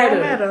don't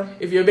matter.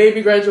 If your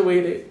baby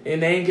graduated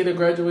and they ain't get a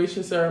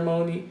graduation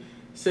ceremony,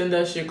 send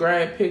us your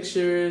grad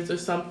pictures or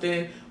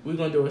something. We're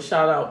going to do a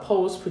shout-out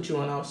post, put you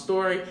on our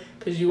story,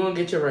 because you're going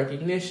to get your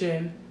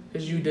recognition,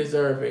 because you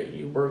deserve it.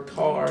 You worked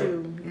hard,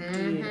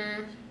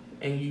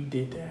 and you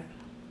did that.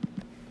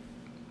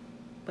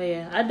 But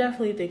yeah, I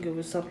definitely think it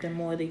was something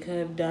more they could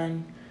have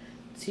done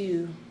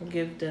to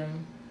give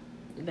them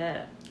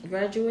that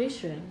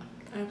graduation.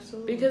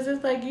 Absolutely. Because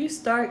it's like you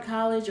start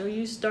college or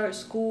you start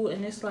school,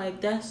 and it's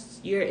like that's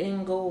your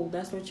end goal.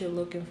 That's what you're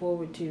looking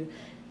forward to.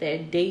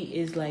 That date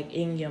is like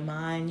in your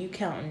mind. You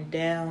counting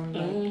down.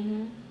 Like,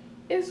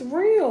 it's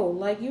real.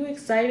 Like, you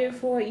excited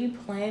for it. You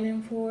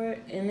planning for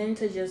it. And then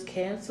to just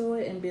cancel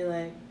it and be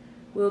like,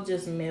 we'll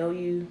just mail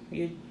you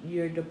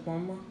your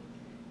diploma.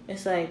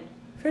 It's like,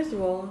 first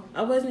of all,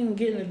 I wasn't even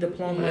getting a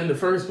diploma in the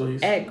first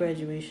place at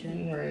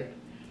graduation. Right.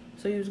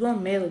 So you was going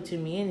to mail it to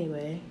me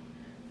anyway.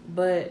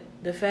 But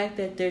the fact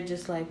that they're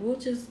just like, we'll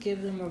just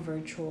give them a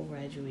virtual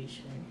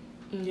graduation.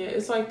 Yeah,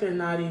 it's like they're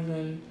not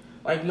even,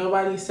 like,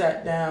 nobody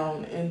sat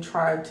down and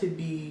tried to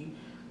be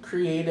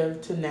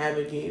creative to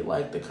navigate,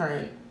 like, the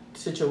current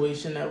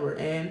situation that we're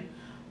in.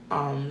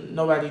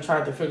 Nobody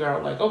tried to figure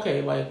out, like,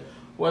 okay, like,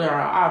 what are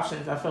our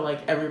options? I feel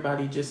like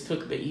everybody just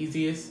took the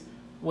easiest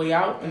way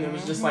out, and it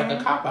was just like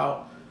a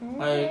cop-out.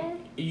 Like,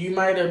 you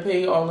might have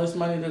paid all this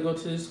money to go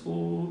to the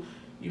school.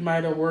 You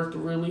might have worked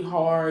really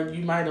hard.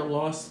 You might have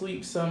lost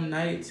sleep some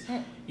nights.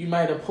 You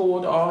might have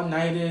pulled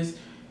all-nighters,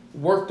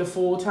 worked a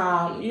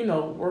full-time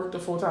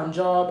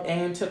job,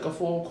 and took a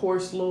full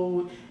course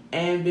load,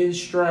 and been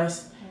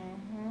stressed,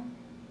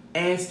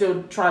 and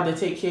still tried to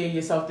take care of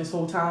yourself this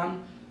whole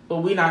time. But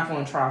we're not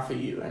going to try for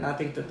you, and I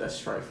think that that's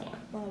trifling.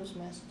 That was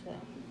messed up.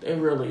 It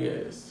really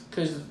is,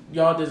 because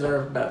y'all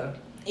deserve better.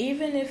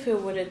 Even if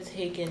it would have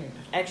taken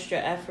extra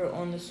effort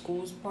on the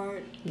school's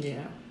part.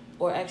 Yeah.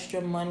 Or extra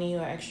money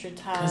or extra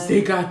time. Because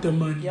they got the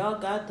money. Y'all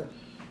got the...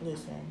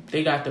 Listen.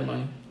 They got the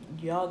money.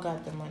 Y'all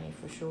got the money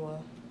for sure.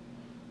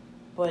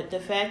 But the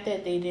fact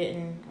that they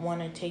didn't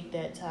want to take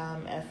that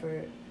time,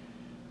 effort,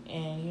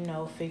 and, you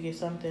know, figure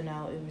something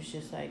out, it was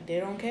just like, they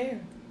don't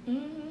care.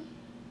 Mm-hmm.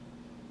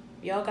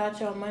 Y'all got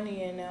your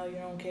money and now you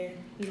don't care.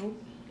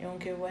 Nope. You don't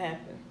care what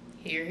happened.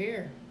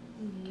 Here.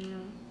 Yeah.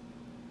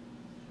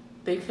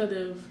 They could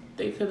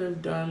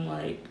have done,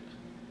 like,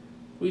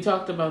 we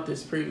talked about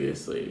this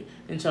previously,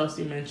 and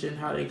Chelsea mentioned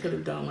how they could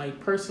have done, like,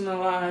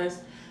 personalized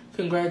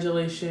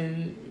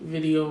congratulation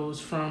videos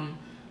from,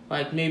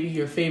 like, maybe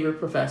your favorite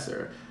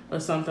professor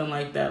or something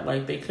like that.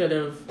 Like, they could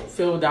have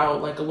filled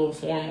out, like, a little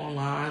form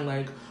online,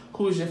 like,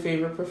 who's your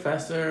favorite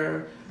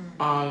professor,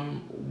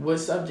 what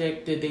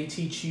subject did they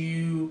teach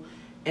you,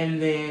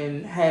 and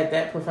then had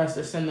that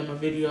professor send them a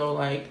video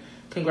like,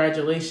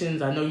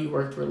 congratulations, I know you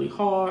worked really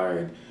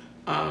hard.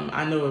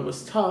 I know it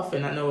was tough,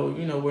 and I know,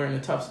 we're in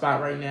a tough spot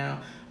right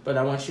now, but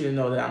I want you to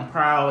know that I'm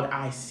proud.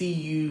 I see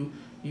you.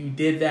 You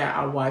did that.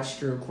 I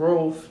watched your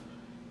growth.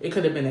 It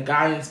could have been a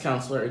guidance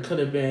counselor. It could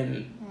have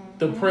been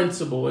the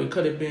principal. It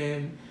could have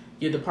been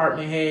your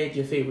department head,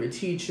 your favorite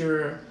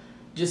teacher,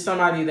 just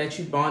somebody that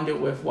you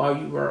bonded with while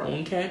you were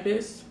on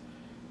campus.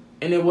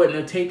 And it wouldn't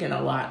have taken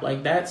a lot.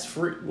 Like, that's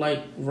free.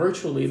 Like,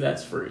 virtually,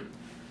 that's free.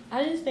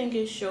 I just think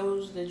it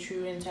shows the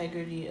true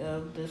integrity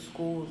of the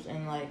schools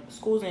and, like,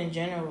 schools in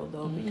general,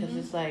 though, because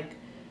it's like,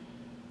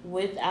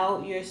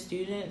 without your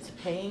students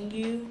paying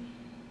you,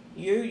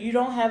 you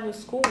don't have a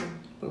school.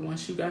 But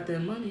once you got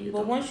that money, you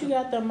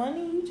got the money,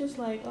 you just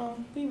like,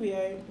 we be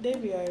alright, they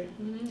be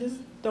alright.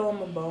 Just throw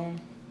them a bone.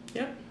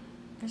 Yep.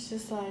 It's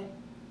just like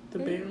the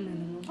bare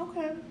minimum.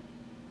 Okay.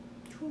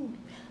 Cool.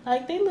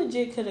 Like, they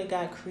legit could have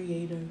got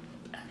creative.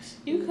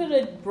 You could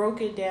have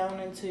broke it down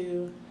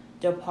into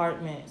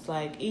departments.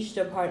 Like, each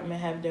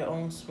department have their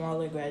own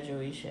smaller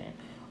graduation.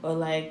 Or,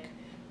 like,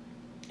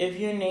 if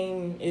your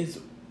name is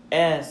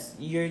S,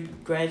 your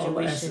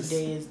graduation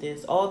day is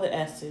this. All the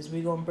S's,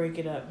 we gonna break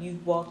it up. You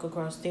walk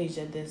across stage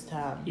at this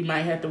time. You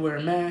might have to wear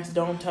a mask.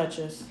 Don't touch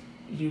us.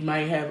 You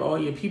might have all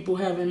your people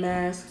having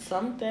masks.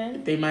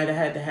 Something. They might have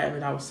had to have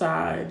it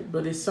outside,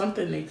 but it's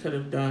something they could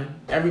have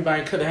done.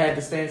 Everybody could have had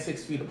to stand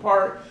 6 feet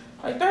apart.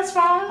 Like, that's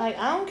fine. Like,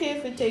 I don't care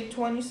if it takes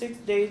 26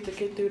 days to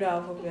get through the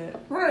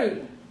alphabet.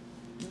 Right.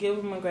 Give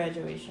them a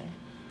graduation.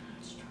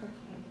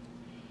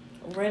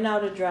 Rent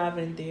out a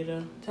drive-in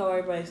theater. Tell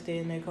everybody to stay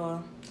in their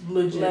car.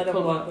 Legit. Let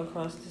them walk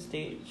across the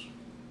stage.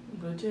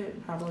 Legit.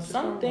 How about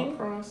something? Walk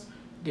across,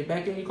 get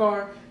back in your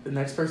car. The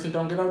next person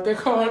don't get out their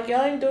car. Like,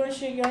 y'all ain't doing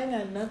shit. Y'all ain't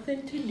got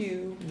nothing to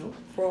do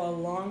for a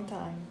long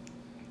time.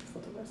 For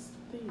the rest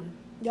of the year.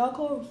 Y'all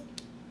close.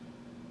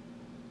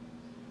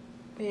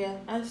 But yeah,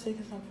 I just think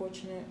it's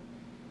unfortunate.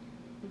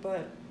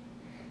 But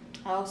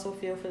I also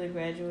feel for the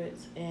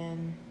graduates,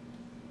 and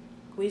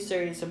we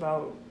serious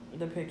about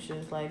the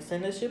pictures. Like,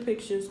 send us your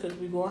pictures because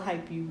we gonna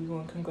hype you. We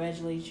gonna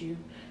congratulate you.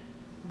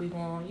 We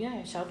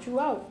gonna shout you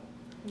out.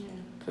 Yeah,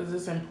 because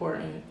it's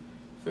important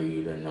for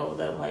you to know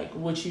that, like,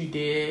 what you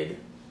did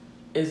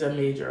is a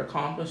major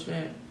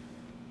accomplishment.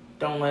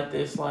 Don't let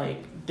this,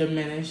 like,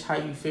 diminish how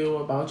you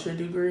feel about your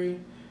degree,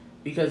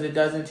 because it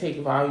doesn't take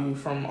value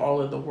from all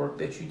of the work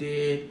that you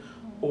did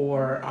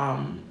or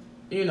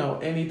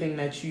anything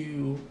that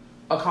you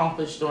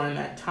accomplished during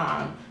that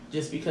time,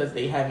 just because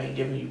they haven't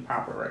given you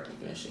proper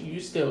recognition. You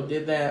still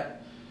did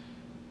that.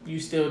 You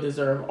still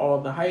deserve all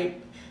the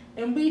hype,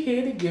 and we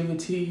here to give it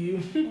to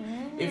you.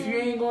 If you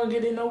ain't gonna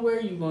get it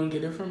nowhere, you gonna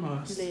get it from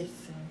us.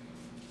 Listen,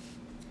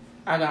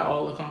 I got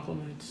all the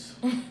compliments,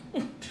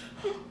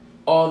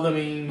 all the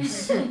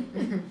memes.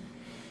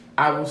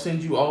 I will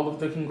send you all of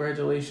the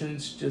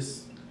congratulations.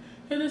 Just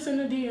hit us in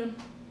the DM.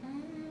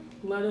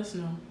 Let us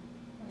know.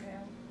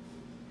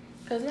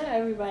 Because not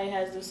everybody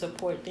has the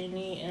support they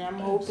need, and I'm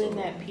hoping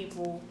that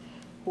people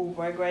who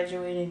are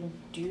graduating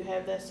do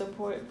have that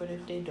support, but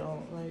if they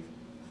don't, like,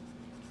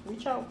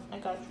 reach out. I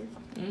got you.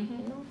 Mm-hmm.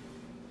 You know?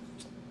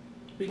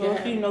 Well,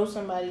 if you know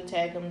somebody,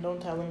 tag them.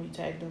 Don't tell them you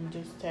tagged them.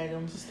 Just tag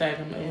them. Just tag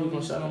them, and we're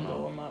going to shut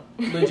them up.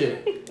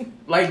 Legit.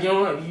 Like,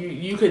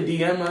 you could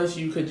DM us.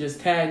 You could just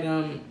tag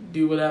them,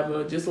 do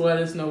whatever. Just let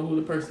us know who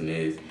the person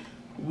is.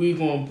 We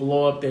going to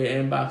blow up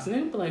their inbox. And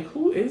they'll be like,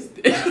 who is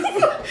this?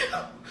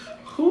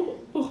 Who?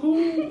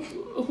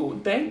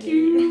 Thank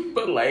you,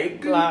 but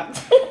like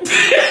blocked.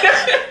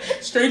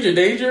 Stranger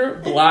danger,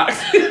 blocked.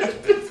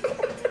 That's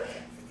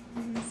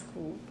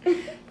cool.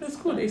 That's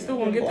cool. They still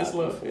won't get this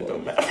love. It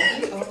don't matter.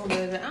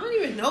 I don't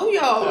even know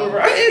y'all.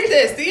 Right? What is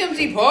this?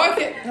 CMG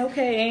Podcast?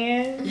 Okay,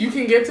 and you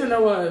can get to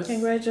know us.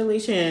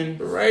 Congratulations.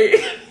 Right.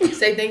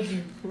 Say thank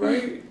you.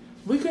 Right.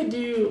 We could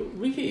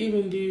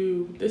even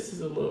do. This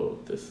is a little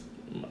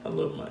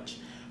much.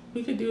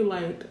 We could do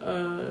like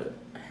a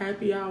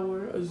happy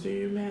hour, a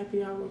Zoom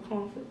happy hour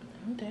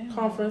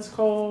conference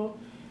call.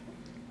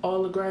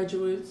 All the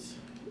graduates,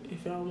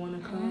 if y'all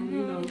want to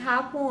come,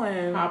 hop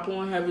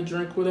on, have a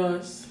drink with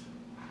us.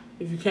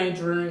 If you can't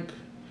drink,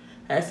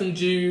 have some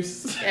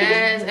juice.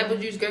 Yes, apple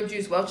juice, grape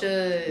juice,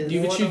 Welch's.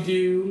 Do what you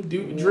do.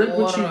 Drink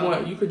what you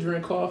want. You could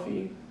drink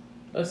coffee,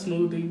 a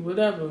smoothie,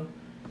 whatever.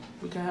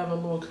 We can have a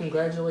little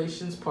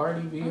congratulations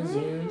party via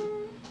Zoom.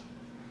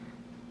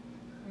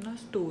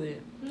 Let's do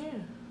it. Yeah.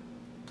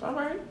 All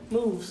right.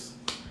 Moves.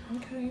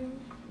 Okay.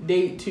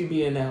 Date to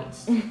be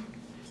announced.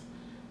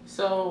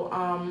 So,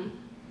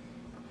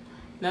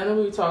 now that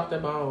we talked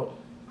about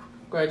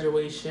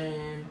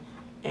graduation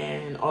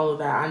and all of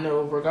that, I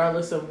know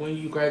regardless of when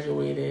you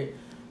graduated,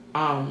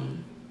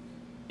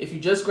 if you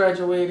just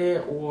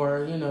graduated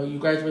or, you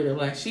graduated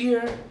last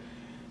year,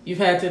 you've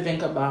had to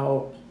think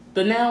about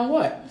the now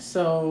what.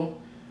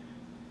 So,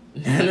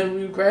 now that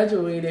we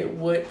graduated,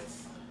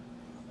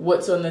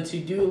 what's on the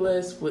to-do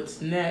list?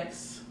 What's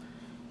next?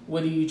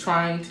 What are you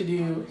trying to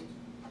do?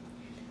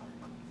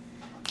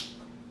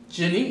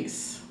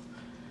 Janice,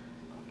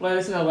 let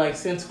us know, like,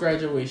 since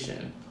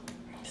graduation.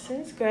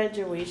 Since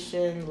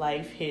graduation,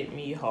 life hit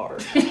me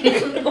hard.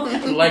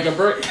 Like a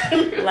brick?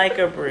 Like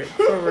a brick,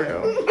 for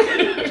real.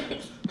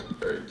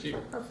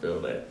 I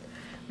feel that.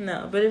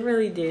 No, but it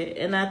really did.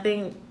 And I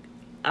think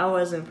I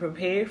wasn't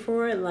prepared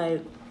for it.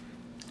 Like,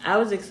 I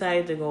was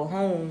excited to go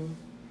home,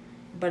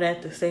 but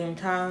at the same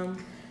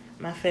time,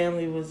 my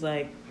family was,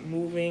 like,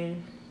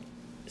 moving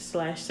 /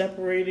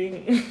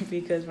 separating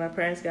because my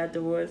parents got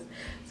divorced.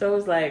 So it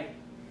was like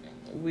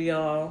we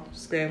all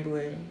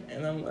scrambling,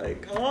 and I'm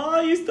like, oh,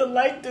 I used to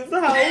like this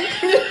house.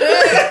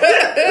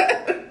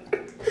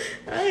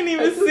 I ain't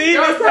even seen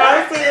this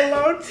house in a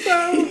long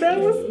time.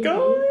 That was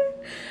going.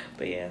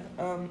 But yeah,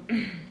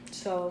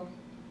 so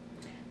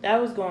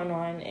that was going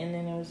on, and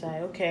then it was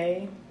like,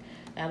 okay,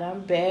 now that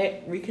I'm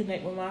back,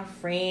 reconnect with my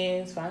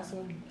friends,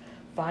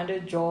 find a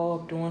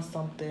job, doing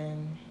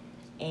something.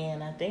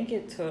 And I think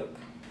it took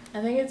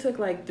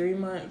like 3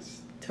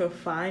 months to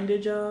find a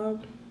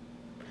job,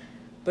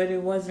 but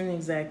it wasn't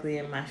exactly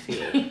in my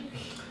field.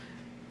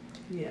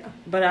 Yeah.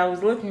 But I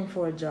was looking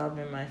for a job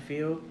in my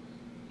field.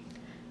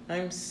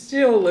 I'm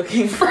still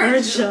looking for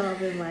a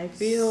job in my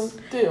field.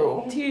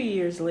 Still. 2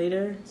 years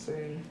later.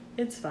 Same.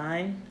 It's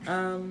fine.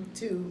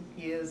 2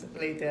 years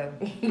later.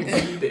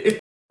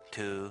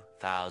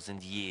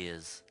 2,000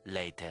 years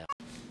later.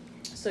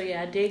 So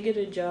yeah, I did get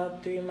a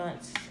job 3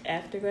 months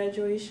after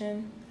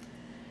graduation.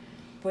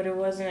 But it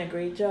wasn't a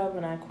great job,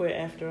 and I quit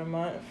after a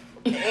month.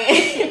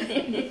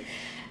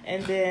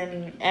 And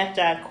then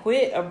after I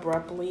quit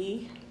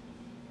abruptly,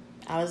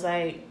 I was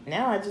like,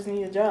 now I just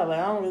need a job. Like,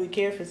 I don't really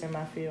care if it's in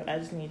my field. I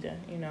just need to,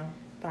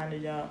 find a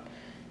job.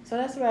 So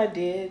that's what I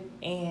did.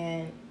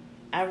 And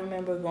I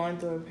remember going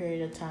through a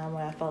period of time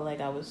where I felt like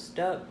I was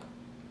stuck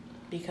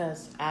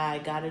because I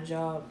got a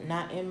job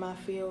not in my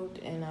field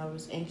and I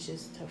was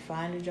anxious to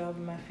find a job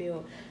in my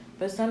field.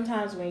 But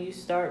sometimes when you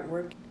start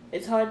working,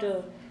 it's hard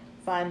to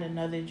find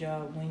another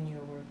job when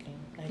you're working.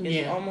 Like,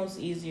 it's almost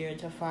easier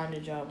to find a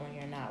job when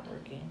you're not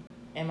working,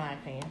 in my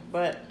opinion.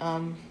 But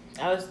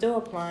I was still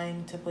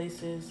applying to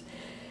places.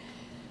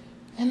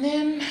 And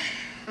then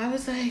I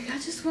was like, I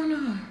just want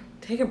to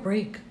take a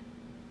break.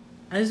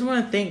 I just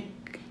want to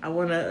think. I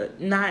want to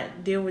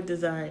not deal with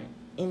design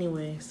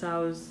anyway. So I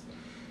was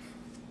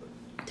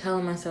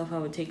telling myself I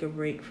would take a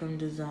break from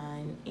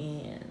design,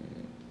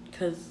 and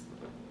because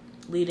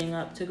leading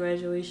up to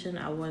graduation,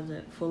 I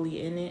wasn't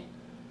fully in it.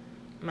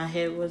 My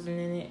head wasn't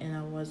in it, and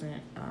I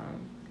wasn't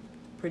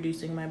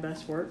producing my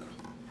best work.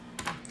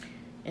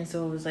 And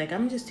so it was like,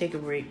 I'm just take a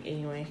break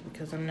anyway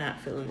because I'm not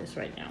feeling this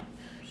right now.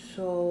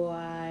 So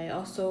I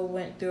also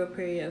went through a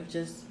period of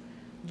just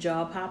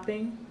job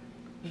hopping,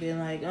 being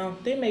like, oh,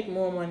 they make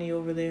more money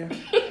over there.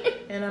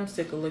 And I'm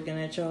sick of looking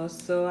at y'all,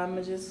 so I'm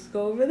going to just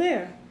go over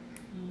there.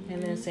 Mm-hmm.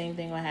 And then same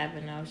thing would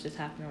happen. I was just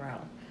hopping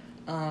around.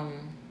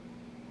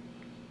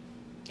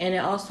 And it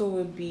also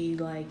would be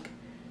like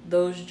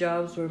those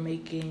jobs were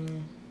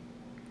making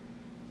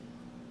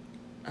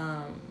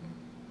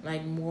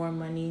like more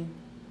money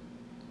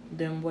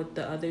than what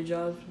the other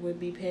jobs would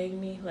be paying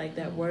me, like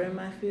that were in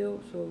my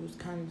field. So it was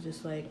kind of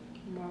just like,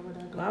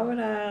 why would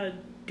I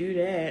do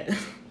that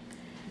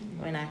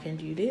when I can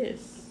do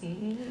this?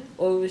 Mm-hmm.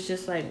 Or it was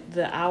just like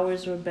the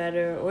hours were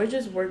better, or it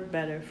just worked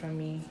better for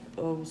me,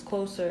 or it was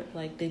closer,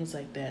 like things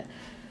like that.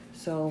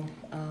 So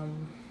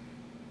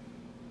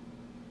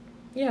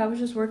I was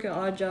just working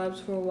odd jobs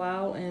for a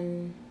while,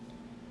 and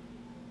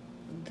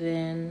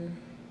then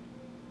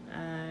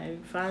I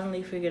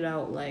finally figured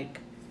out like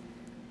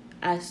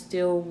I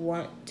still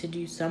want to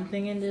do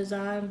something in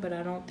design, but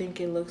I don't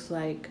think it looks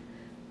like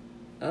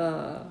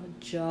a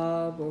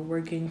job or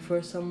working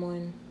for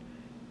someone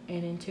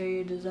in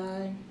interior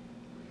design.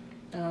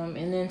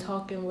 And then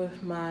talking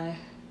with my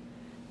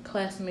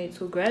classmates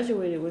who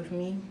graduated with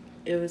me,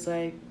 it was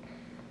like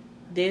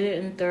they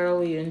didn't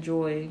thoroughly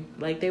enjoy,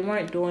 like they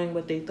weren't doing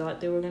what they thought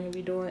they were going to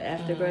be doing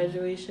after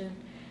graduation.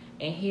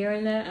 And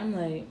hearing that, I'm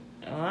like,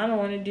 oh, I don't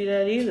want to do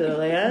that either.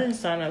 Like, I didn't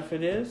sign up for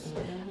this.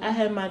 Mm-hmm. I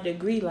had my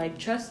degree. Like,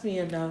 trust me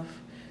enough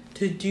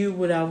to do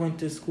what I went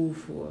to school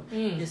for.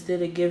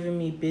 Instead of giving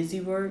me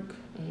busy work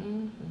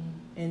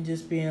and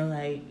just being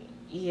like,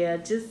 yeah,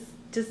 just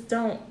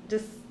don't.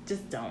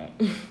 Just don't.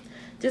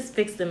 Just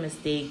fix the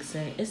mistakes.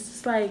 And it's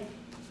just like,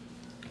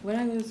 what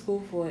I go to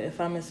school for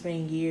if I'm going to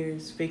spend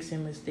years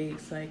fixing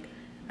mistakes? Like,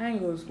 I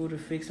didn't go to school to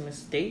fix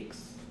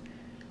mistakes.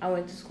 I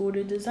went to school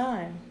to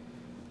design.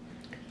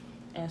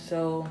 And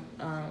so,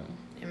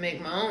 and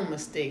make my own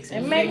mistakes.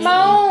 And make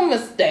my own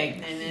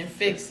mistakes. And then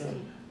fix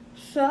them.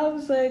 So I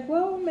was like,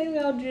 well, maybe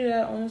I'll do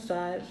that on the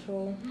side.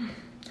 So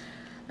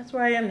that's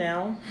where I am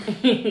now.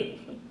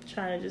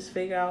 Trying to just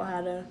figure out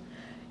how to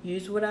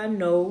use what I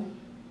know,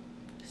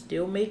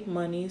 still make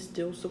money,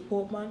 still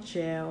support my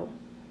child,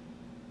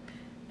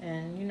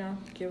 and,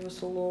 give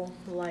us a little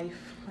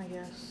life, I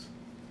guess.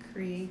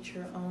 Create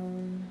your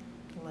own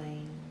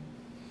lane.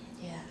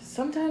 Yeah,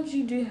 sometimes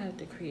you do have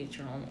to create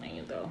your own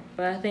lane, though.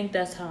 But I think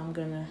that's how I'm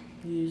going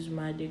to use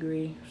my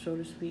degree, so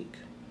to speak.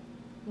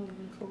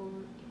 Moving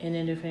forward. And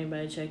then if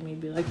anybody check me,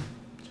 be like,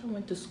 I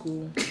went to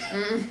school.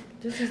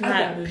 This is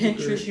not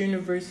Pinterest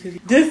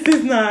University. This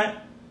is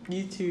not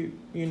YouTube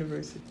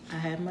University. I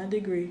have my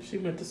degree. She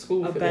went to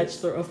school a for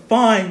Bachelor of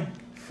Fine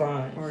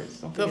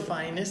Arts. The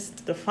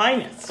finest. The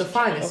finest. The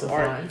finest of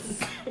arts.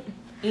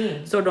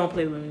 So don't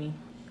play with me.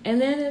 And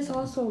then it's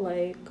also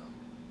like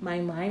my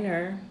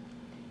minor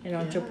in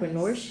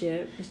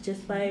entrepreneurship. It's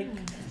just like,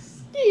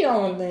 do your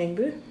own thing,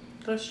 good.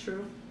 That's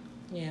true.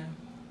 Yeah.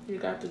 You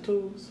got the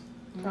tools.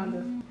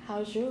 Kinda.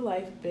 How's your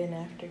life been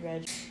after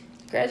graduation?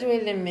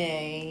 Graduated in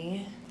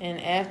May, and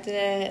after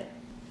that,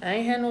 I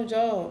ain't had no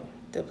job.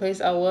 The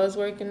place I was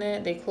working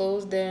at, they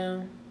closed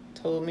down.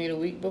 Told me the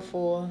week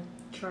before.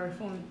 Try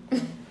fun.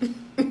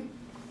 And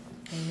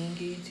then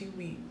give you 2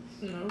 weeks.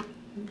 No,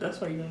 that's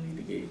why you don't need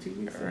to give you 2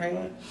 weeks.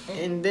 Right.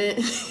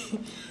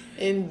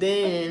 And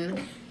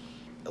then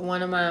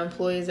one of my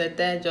employees at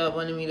that job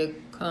wanted me to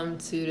come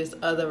to this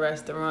other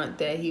restaurant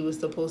that he was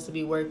supposed to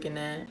be working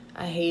at.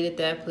 I hated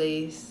that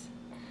place,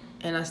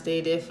 and I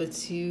stayed there for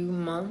 2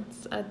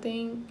 months, I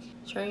think,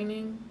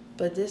 training.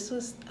 But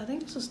I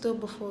think this was still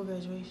before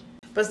graduation.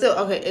 But still,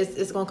 okay,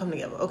 it's gonna come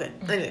together. Okay,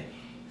 anyway.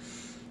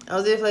 I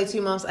was there for like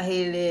 2 months. I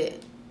hated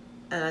it,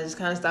 and I just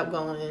kind of stopped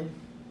going.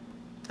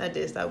 I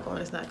did stop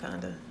going. It's not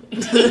kind of.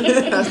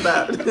 I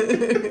stopped.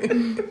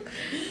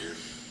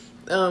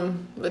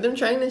 But them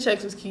training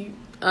checks was cute.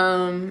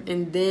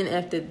 And then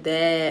after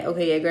that,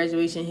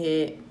 graduation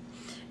hit,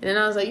 And then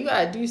I was like, you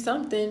gotta do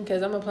something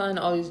because I'm applying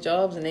to all these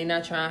jobs and they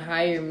not trying to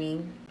hire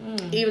me.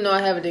 Even though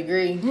I have a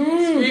degree.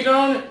 Speak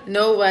on it.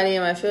 Nobody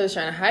in my field is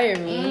trying to hire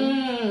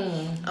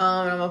me.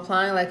 I'm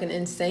applying like an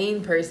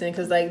insane person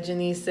because like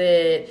Janice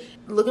said,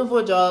 looking for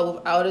a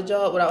job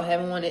without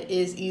having one, it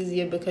is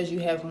easier because you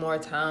have more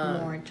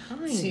time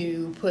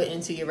to put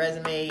into your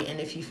resume. And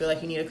if you feel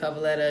like you need a cover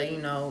letter, you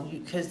know,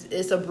 because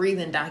it's a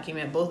breathing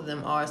document. Both of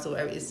them are, so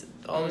it's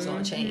always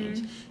going to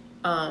change.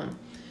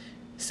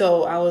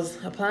 So I was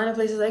applying to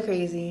places like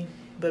crazy,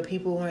 but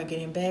people weren't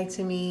getting back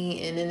to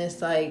me. And then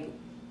it's like,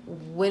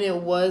 when it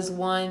was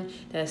one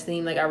that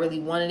seemed like I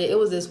really wanted it, it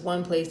was this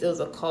one place. It was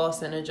a call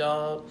center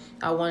job.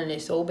 I wanted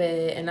it so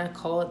bad, and I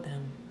called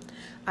them.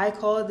 I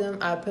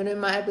put in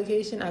my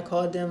application. I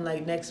called them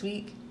like next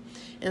week,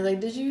 and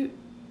like, did you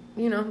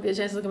get a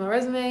chance to look at my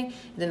resume? And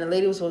then the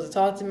lady was supposed to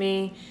talk to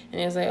me,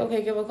 and it was like,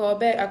 okay, give her a call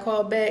back. I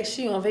called back.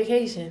 She on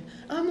vacation.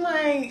 I'm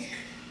like,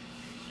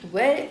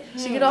 what?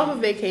 She get off of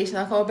vacation.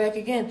 I called back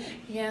again.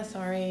 Yeah,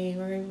 sorry,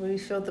 we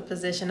filled the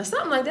position or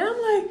something like that.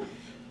 I'm like,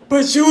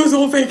 but you was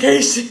on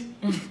vacation.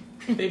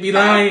 They be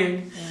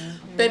lying.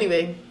 But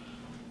anyway,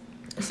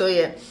 so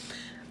yeah.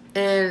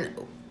 And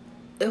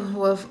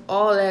with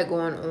all that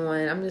going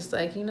on, I'm just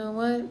like, you know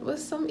what?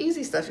 What's some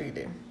easy stuff you can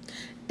do?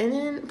 And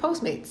then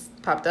Postmates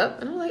popped up.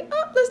 And I'm like,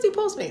 oh, let's do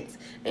Postmates.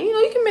 And,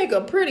 you can make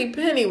a pretty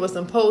penny with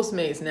some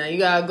Postmates now. You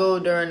got to go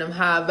during them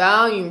high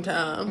volume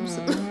times.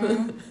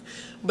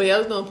 But yeah, I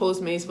was doing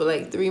Postmates for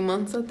like 3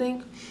 months, I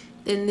think.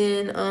 And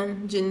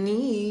then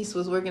Janice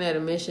was working at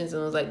Admissions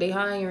and was like, they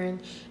hiring.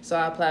 So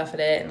I applied for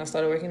that and I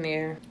started working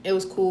there. It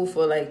was cool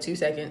for like 2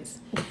 seconds.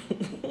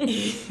 And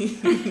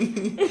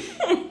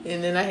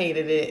then I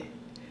hated it.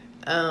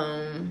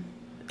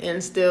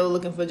 And still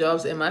looking for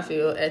jobs in my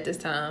field at this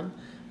time.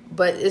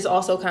 But it's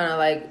also kind of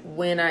like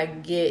when I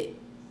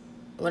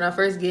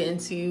first get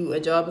into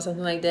a job or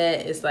something like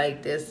that, it's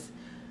like this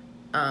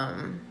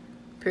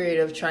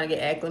period of trying to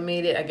get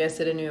acclimated, I guess,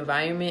 to the new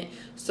environment.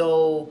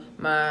 So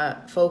my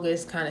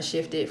focus kind of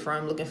shifted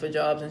from looking for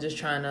jobs and just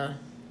trying to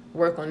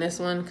work on this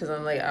one because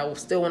I'm like, I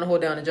still want to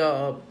hold down a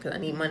job because I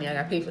need money. I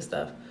got to pay for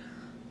stuff.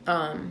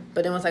 But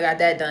then once I got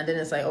that done, then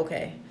it's like,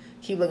 okay,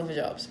 keep looking for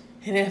jobs.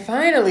 And then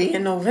finally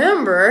in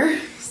November,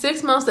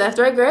 6 months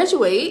after I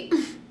graduate,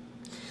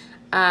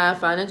 I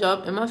find a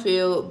job in my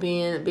field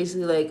being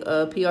basically like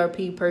a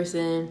PRP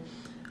person,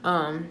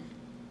 and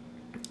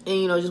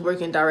just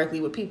working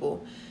directly with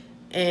people.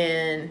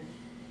 And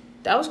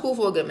that was cool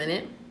for a good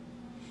minute,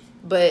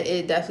 but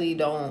it definitely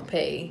don't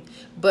pay.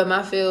 But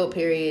my field,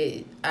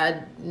 period,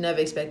 I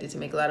never expected to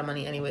make a lot of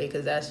money anyway,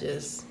 because that's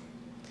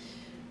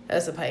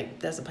a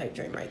pipe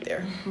dream right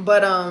there.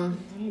 But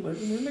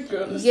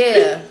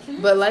yeah,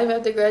 but life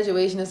after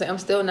graduation is like I'm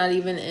still not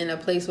even in a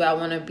place where I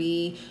want to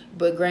be.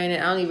 But granted,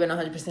 I don't even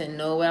 100%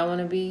 know where I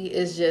want to be.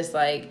 It's just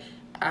like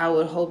I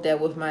would hope that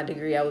with my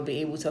degree, I would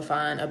be able to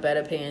find a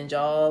better paying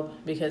job,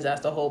 because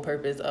that's the whole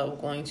purpose of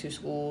going to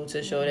school,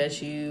 to show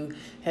that you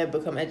have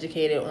become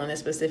educated on a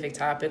specific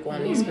topic,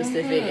 on these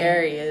specific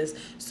areas.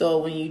 So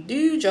when you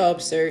do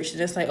job search,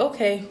 then it's like,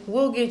 okay,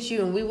 we'll get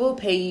you and we will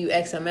pay you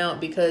X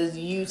amount because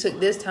you took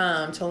this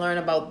time to learn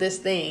about this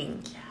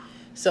thing.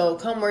 So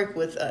come work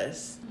with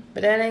us.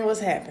 But that ain't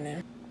what's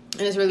happening.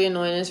 And it's really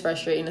annoying and it's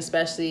frustrating,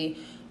 especially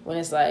when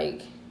it's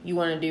like you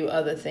want to do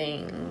other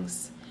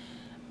things.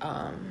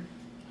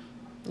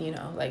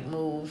 Like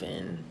move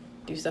and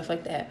do stuff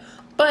like that.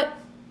 But,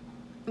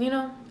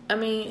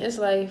 it's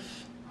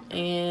life.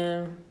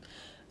 And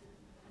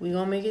we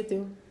gonna make it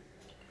through.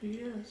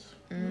 Yes.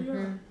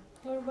 Yeah.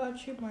 What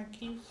about you,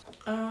 Marquise?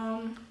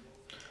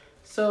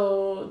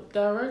 So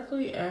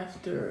directly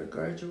after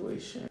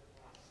graduation,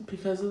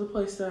 because of the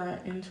place that I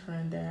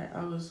interned at,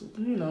 I was,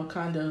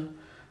 kind of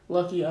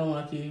lucky,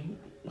 unlucky,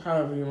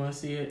 however you want to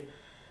see it,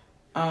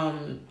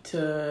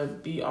 to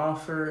be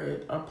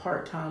offered a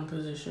part-time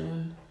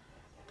position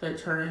that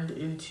turned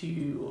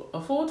into a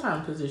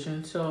full-time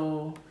position.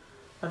 So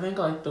I think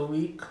like the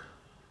week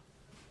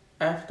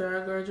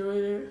after I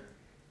graduated,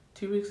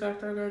 2 weeks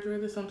after I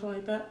graduated, something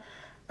like that,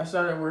 I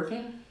started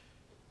working.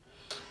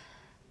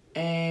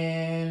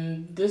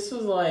 And this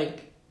was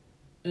like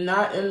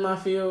not in my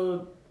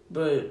field,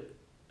 but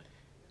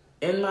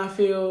in my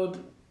field,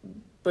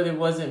 but it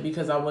wasn't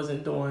because I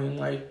wasn't doing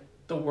like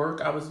the work.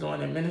 I was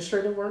doing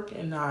administrative work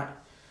and not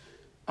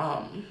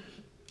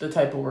the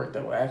type of work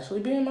that would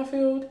actually be in my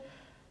field.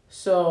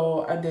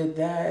 So I did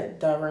that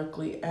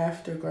directly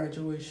after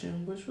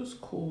graduation, which was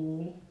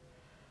cool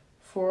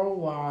for a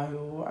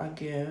while, I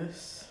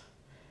guess.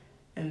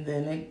 And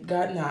then it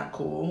got not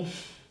cool.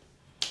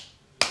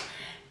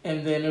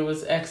 And then it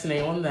was X-nay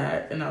on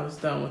that, and I was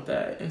done with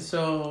that. And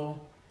so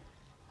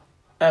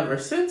ever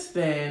since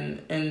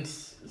then, and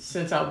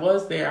since I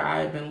was there,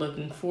 I've been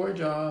looking for a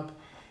job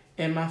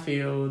in my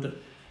field,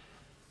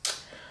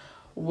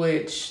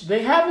 which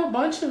they have a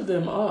bunch of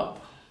them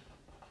up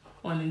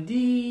on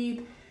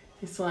Indeed.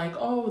 It's like,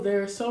 oh,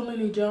 there are so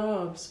many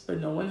jobs, but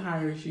no one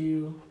hires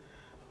you.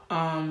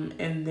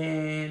 And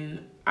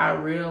then I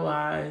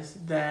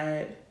realized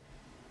that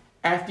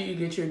after you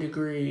get your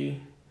degree,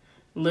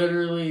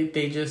 literally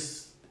they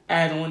just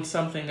add on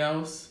something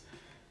else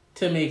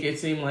to make it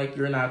seem like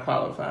you're not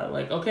qualified.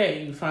 Like,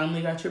 okay, you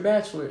finally got your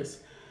bachelor's,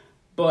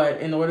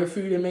 but in order for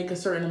you to make a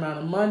certain amount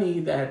of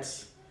money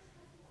that's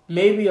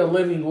maybe a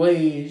living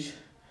wage,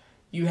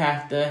 you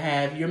have to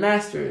have your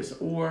master's,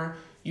 or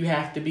you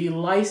have to be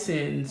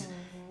licensed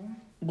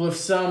with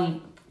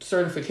some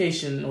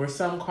certification or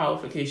some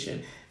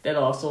qualification that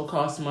also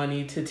costs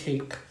money to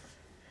take.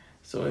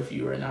 So if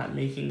you are not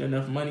making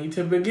enough money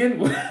to begin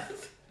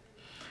with,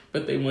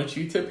 but they want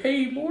you to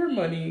pay more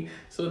money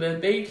so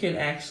that they can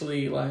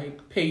actually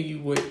like pay you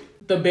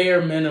with the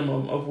bare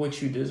minimum of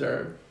what you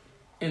deserve.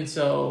 And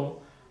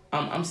so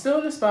I'm still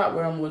in the spot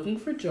where I'm looking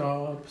for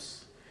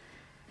jobs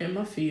in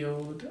my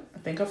field. I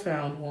think I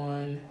found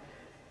one,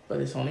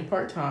 but it's only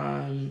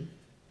part-time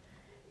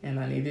and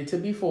I need it to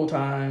be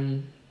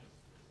full-time.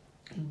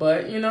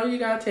 But, you know, you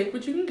gotta take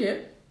what you can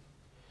get.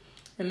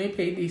 And they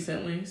pay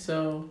decently,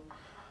 so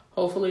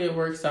hopefully it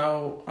works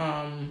out.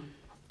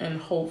 And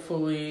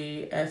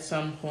hopefully at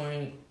some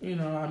point, you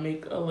know, I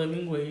make a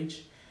living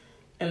wage.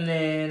 And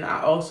then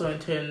I also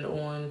intend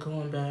on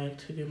going back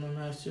to get my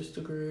master's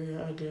degree,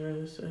 I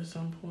guess, at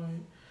some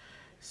point.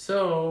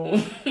 So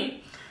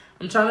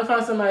I'm trying to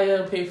find somebody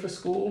that'll pay for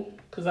school,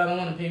 because I don't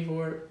want to pay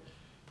for it,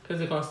 because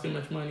it costs too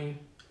much money.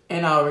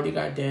 And I already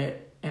got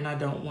debt. And I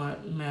don't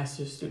want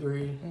master's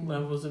degree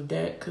levels of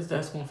debt, because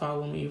that's going to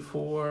follow me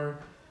for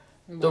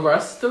the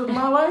rest of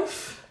my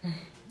life.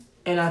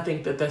 And I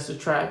think that that's a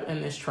trap,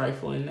 and it's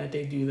trifling that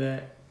they do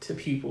that to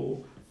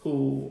people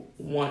who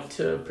want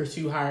to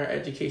pursue higher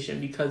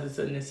education because it's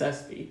a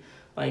necessity.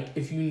 Like,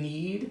 if you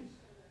need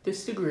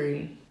this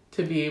degree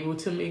to be able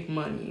to make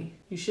money,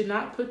 you should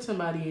not put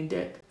somebody in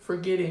debt for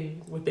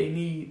getting what they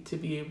need to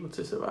be able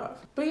to survive.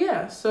 But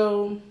yeah,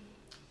 so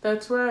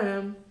that's where I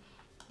am.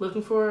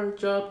 Looking for a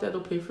job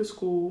that'll pay for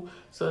school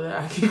so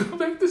that I can go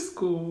back to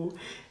school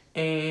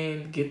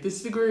and get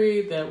this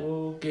degree that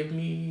will give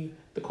me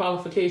the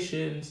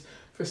qualifications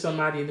for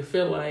somebody to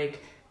feel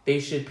like they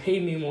should pay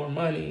me more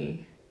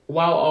money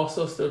while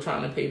also still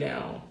trying to pay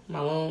down my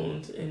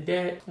loans and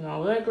debt and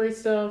all that great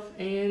stuff,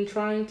 and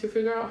trying to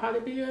figure out how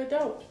to be an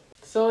adult.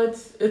 So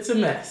it's a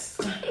mess.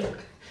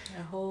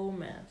 A whole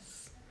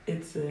mess.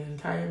 It's an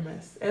entire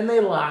mess. And they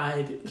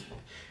lied.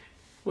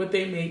 What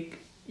they make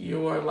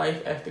your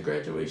life after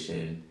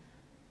graduation,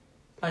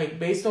 like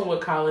based on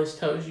what college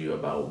tells you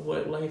about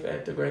what life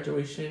after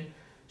graduation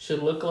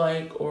should look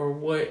like, or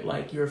what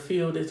like your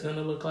field is going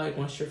to look like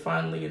once you're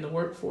finally in the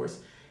workforce,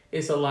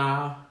 it's a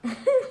lie.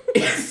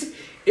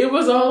 It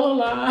was all a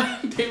lie.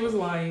 They was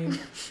lying.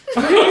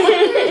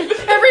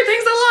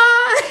 Everything's a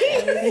lie.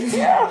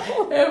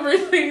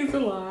 Everything's a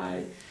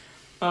lie.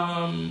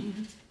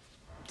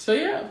 So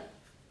yeah,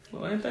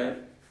 well, ain't that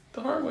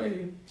the hard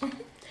way?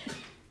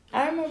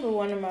 I remember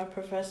one of my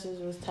professors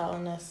was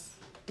telling us,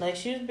 like,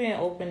 she was being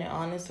open and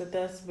honest with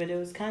us, but it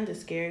was kind of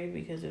scary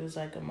because it was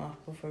like a month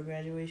before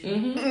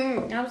graduation.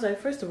 Mm-hmm. I was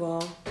like, first of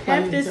all,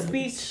 have this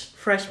speech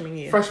freshman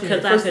year,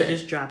 because I could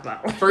just drop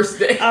out. First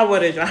day. I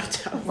would have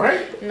dropped out.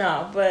 Right?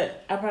 No,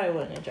 but I probably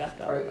wouldn't have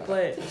dropped out. Right.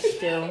 But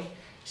still,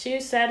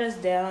 she sat us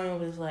down and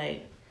was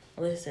like,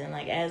 listen,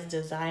 like, as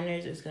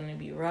designers, it's going to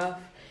be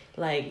rough.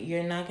 Like,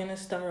 you're not going to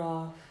start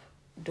off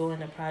doing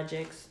the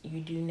projects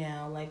you do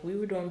now. Like, we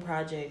were doing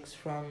projects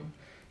from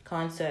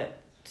concept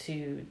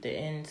to the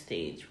end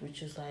stage,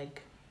 which is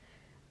like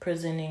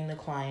presenting the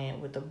client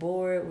with the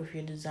board, with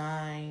your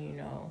design, you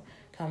know,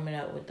 coming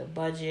up with the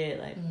budget,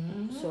 like,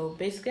 so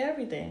basically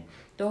everything,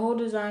 the whole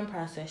design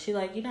process. She's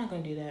like, you're not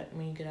gonna do that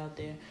when you get out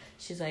there.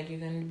 She's like, you're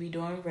gonna be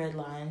doing red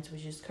lines,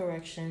 which is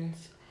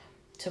corrections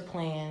to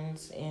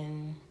plans,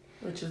 and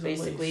which is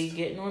basically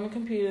getting on the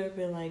computer,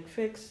 being like,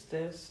 fix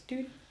this,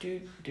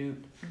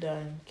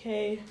 done,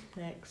 okay,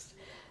 next.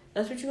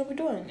 That's what you're gonna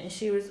be doing. And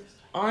she was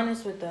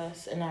honest with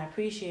us, and I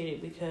appreciate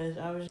it, because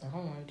I don't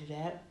want to do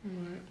that.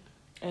 Mm-hmm.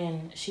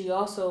 And she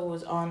also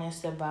was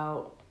honest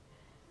about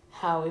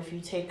how if you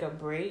take a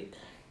break,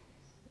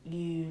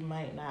 you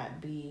might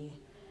not be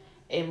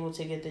able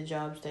to get the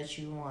jobs that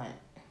you want.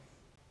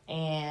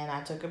 And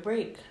I took a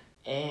break,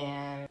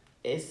 and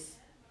it's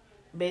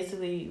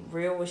basically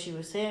real what she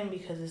was saying,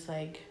 because it's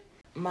like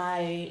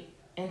my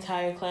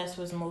entire class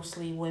was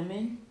mostly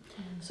women.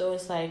 Mm-hmm. So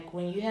it's like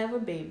when you have a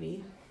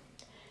baby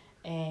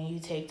and you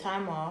take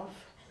time off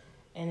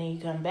and then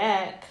you come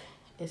back,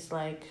 it's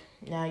like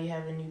now you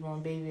have a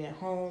newborn baby at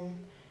home.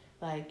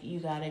 Like, you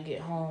gotta get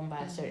home by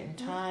a certain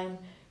time.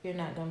 You're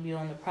not gonna be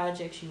on the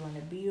projects you want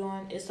to be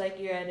on. It's like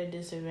you're at a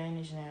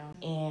disadvantage now.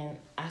 And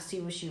I see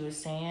what she was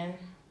saying.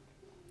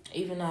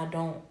 Even though I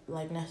don't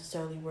like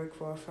necessarily work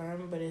for a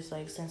firm, but it's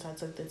like since I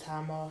took the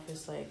time off,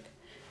 it's like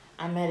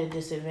I'm at a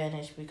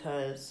disadvantage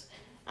because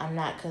I'm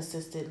not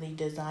consistently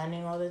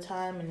designing all the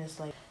time, and it's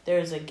like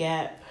there's a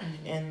gap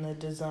in the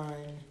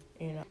design,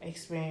 you know,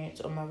 experience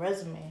on my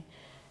resume.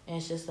 And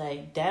it's just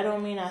like, that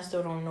don't mean I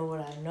still don't know what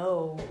I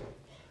know.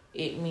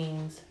 It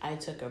means I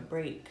took a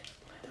break.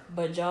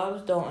 But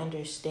jobs don't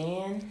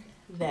understand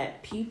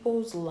that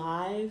people's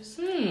lives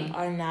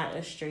are not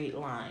a straight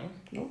line.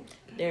 Nope.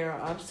 There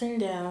are ups and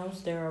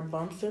downs. There are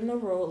bumps in the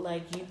road.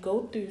 Like, you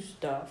go through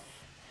stuff.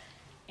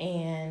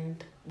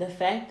 And the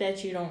fact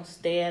that you don't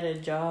stay at a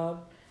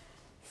job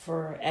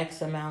for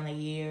X amount of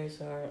years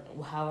or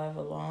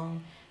however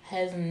long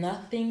has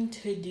nothing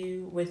to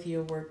do with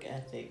your work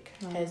ethic.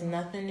 Has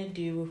nothing to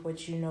do with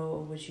what you know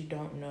or what you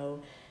don't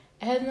know.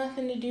 It has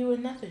nothing to do with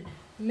nothing.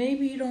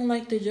 Maybe you don't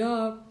like the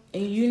job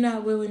and you're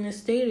not willing to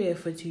stay there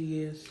for 2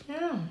 years.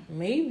 Yeah.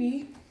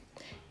 Maybe.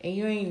 And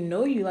you ain't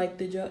know you liked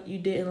the job. You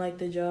didn't like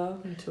the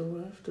job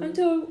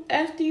Until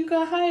after you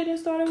got hired and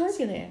started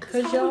working there.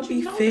 Because y'all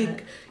be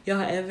fake. Y'all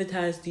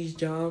advertise these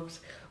jobs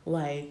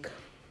like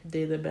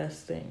they're the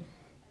best thing.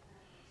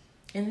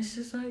 And it's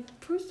just like,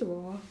 first of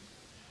all,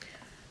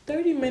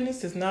 30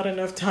 minutes is not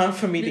enough time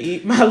for me to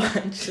eat my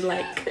lunch.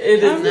 Like,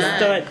 it is I'm not.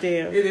 Start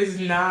there. It is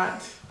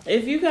not.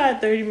 If you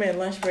got a 30-minute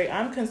lunch break,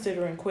 I'm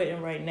considering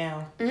quitting right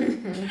now. I'm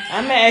going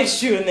to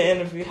ask you in the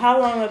interview, how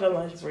long are the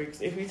lunch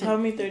breaks? If you tell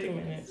me 30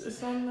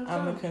 minutes, I'm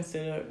going to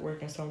consider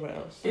working somewhere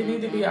else. It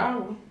need to be an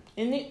hour.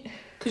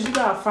 Because you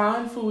got to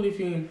find food if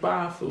you ain't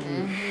buy food.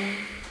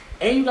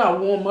 And you got to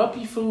warm up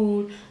your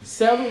food,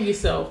 settle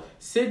yourself,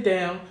 sit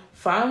down,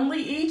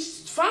 finally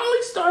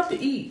start to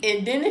eat.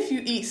 And then if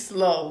you eat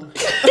slow,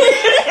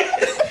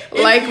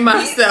 like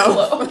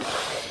myself,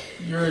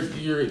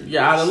 you're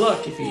out of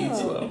luck if you eat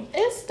slow.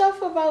 It's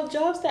stuff about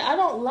jobs that I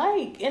don't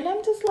like, and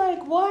I'm just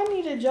like, well, I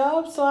need a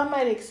job, so I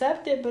might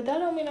accept it, but that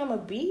don't mean I'm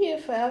gonna be here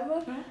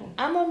forever. No.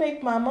 I'm gonna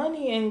make my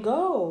money and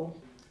go.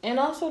 And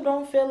also,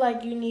 don't feel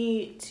like you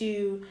need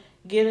to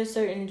get a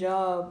certain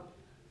job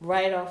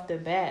right off the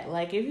bat.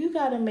 Like, if you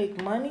gotta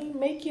make money,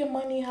 make your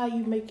money how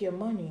you make your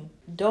money.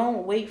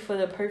 Don't wait for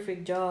the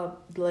perfect job,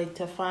 like,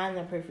 to find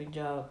the perfect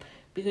job,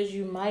 because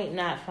you might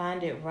not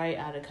find it right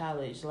out of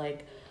college.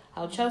 Like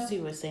how Chelsea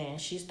was saying,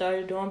 she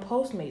started doing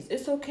Postmates.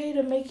 It's okay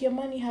to make your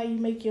money how you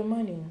make your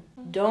money.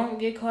 Don't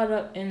get caught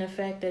up in the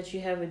fact that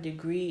you have a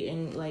degree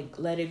and, like,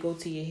 let it go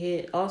to your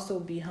head. Also,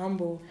 be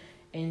humble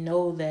and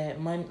know that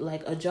money,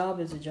 like, a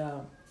job is a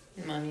job.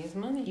 Money is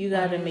money. You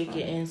gotta make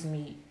your ends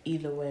meet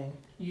either way.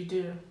 You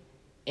do.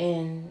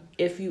 And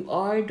if you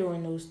are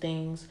doing those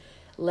things,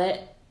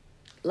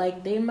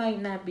 they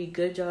might not be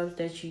good jobs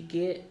that you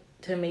get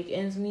to make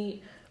ends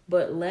meet,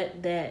 but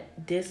let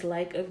that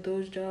dislike of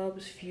those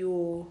jobs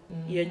fuel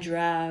your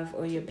drive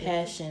or your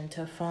passion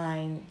to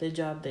find the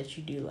job that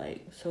you do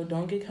like. So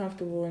don't get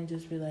comfortable and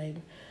just be like,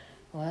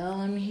 well,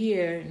 I'm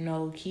here.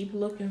 No, keep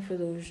looking for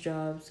those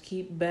jobs.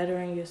 Keep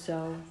bettering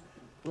yourself,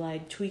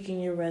 like tweaking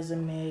your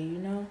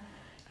resume,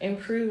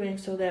 improving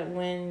so that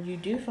when you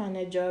do find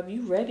that job,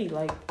 you ready.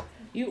 Like,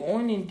 you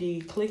on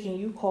Indeed, clicking,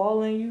 you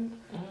calling,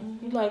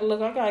 you like,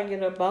 look, I gotta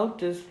get about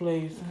this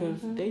place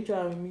because they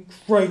driving me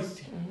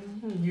crazy.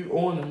 You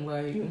on them,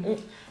 like,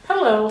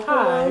 hello,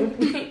 hi.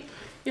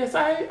 Yes,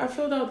 I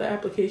filled out the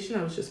application.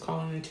 I was just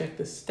calling to check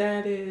the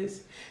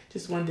status.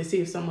 Just wanted to see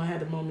if someone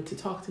had a moment to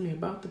talk to me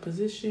about the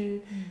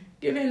position.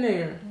 Get in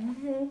there.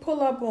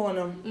 Pull up on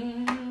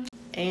them.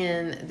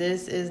 And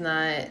this is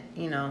not,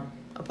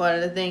 a part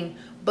of the thing.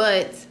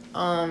 But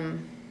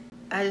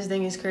I just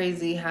think it's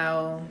crazy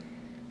how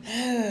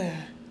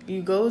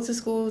you go to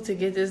school to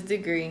get this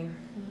degree.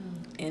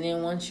 And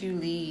then once you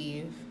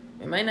leave,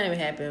 it might not even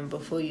happen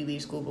before you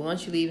leave school, but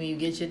once you leave and you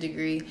get your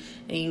degree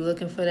and you're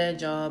looking for that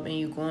job and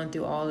you're going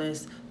through all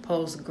this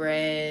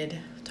post-grad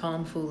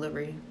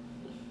tomfoolery,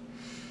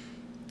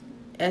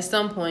 at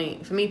some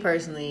point, for me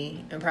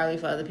personally, and probably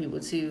for other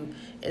people too,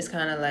 it's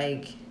kind of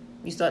like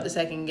you start to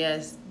second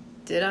guess,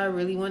 did I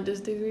really want this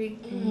degree?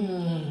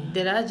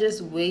 Did I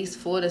just waste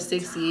 4 to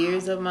 6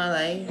 years of my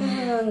life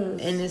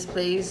in this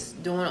place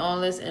doing all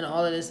this and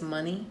all of this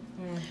money?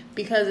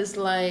 Because it's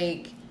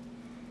like,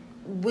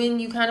 when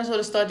you kind of sort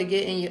of start to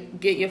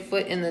get your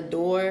foot in the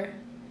door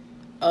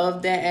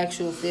of that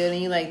actual field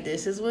and you're like,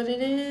 this is what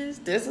it is,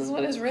 this is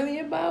what it's really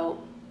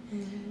about,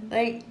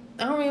 like,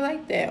 I don't really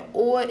like that.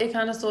 Or it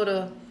kind of sort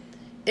of,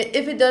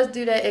 if it does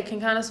do that, it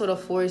can kind of sort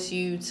of force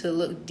you to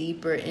look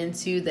deeper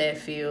into that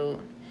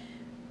field,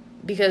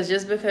 because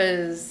just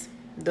because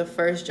the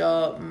first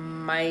job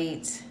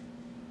might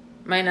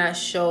not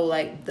show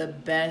like the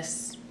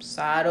best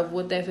side of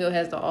what that field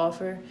has to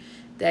offer,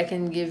 that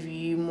can give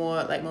you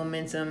more like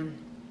momentum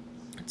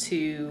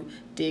to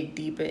dig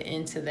deeper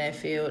into that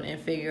field and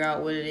figure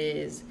out what it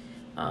is.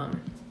 I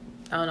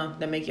don't know,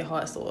 that make your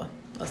heart sore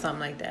or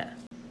something like that.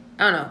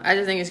 I don't know. I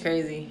just think it's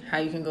crazy how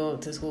you can go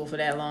to school for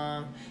that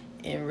long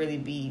and really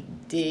be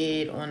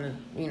dead on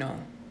the,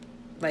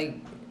 like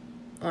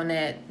on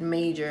that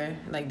major,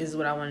 like this is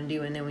what I want to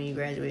do, and then when you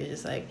graduate, it's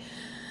just like,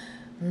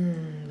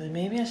 but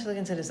maybe I should look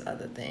into this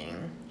other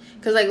thing.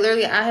 Because like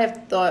literally, I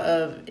have thought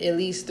of at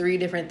least 3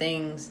 different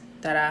things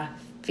that I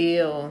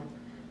feel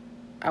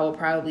I will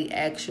probably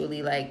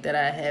actually like that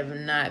I have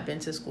not been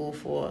to school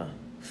for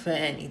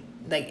any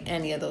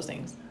of those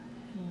things.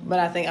 But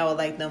I think I would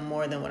like them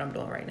more than what I'm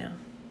doing right now.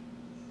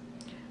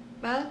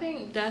 But I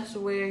think that's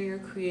where your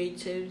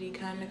creativity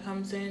kind of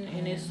comes in.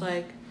 And it's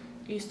like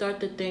you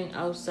start to think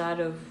outside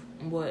of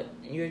what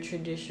your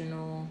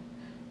traditional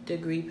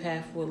degree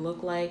path would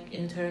look like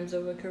in terms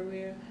of a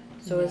career.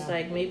 So it's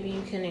like maybe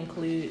you can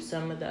include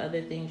some of the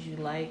other things you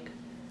like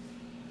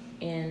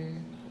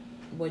in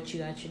what you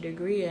got your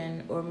degree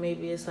in, or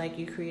maybe it's like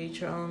you create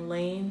your own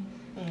lane,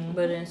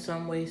 but in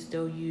some way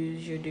still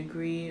use your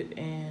degree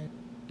and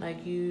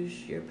like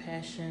use your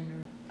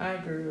passion. I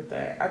agree with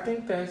that. I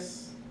think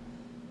that's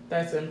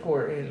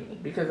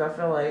important because I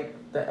feel like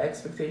the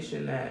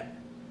expectation that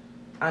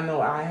I know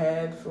I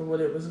had for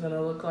what it was going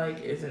to look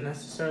like isn't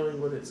necessarily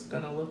what it's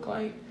going to look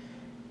like.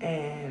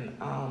 And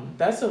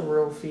that's a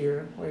real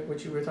fear, like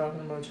what you were talking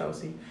about,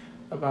 Chelsea,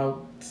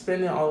 about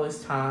spending all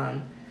this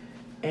time,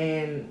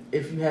 and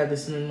if you have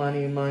this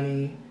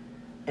money,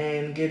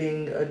 and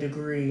getting a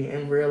degree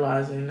and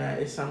realizing that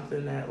it's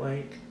something that,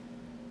 like,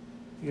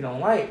 you don't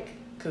like.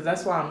 Because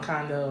that's why I'm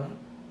kind of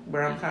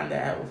where I'm kind of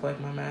at with,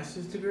 like, my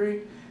master's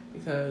degree.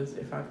 Because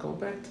if I go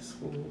back to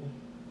school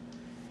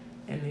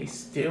and they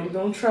still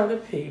don't try to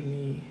pay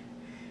me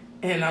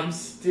and I'm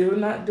still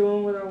not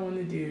doing what I want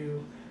to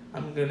do,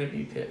 I'm going to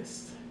be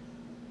pissed.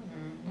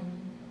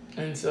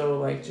 And so,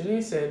 like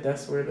Janine said,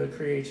 that's where to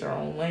create your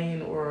own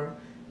lane or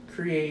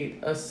create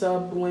a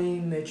sub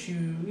lane that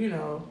you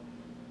know,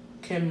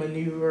 can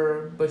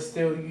maneuver but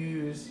still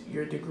use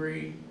your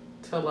degree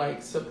to,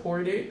 like,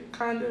 support it,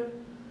 kind of.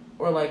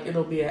 Or, like,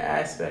 it'll be an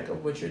aspect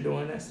of what you're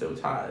doing that still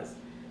ties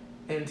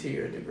into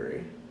your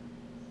degree.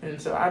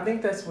 And so I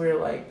think that's where,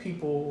 like,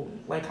 people,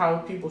 like, how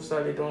people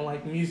started doing,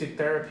 like, music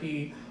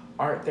therapy,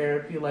 art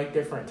therapy, like,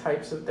 different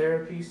types of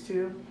therapies,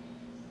 too.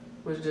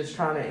 Was just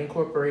trying to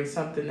incorporate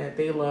something that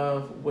they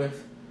love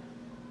with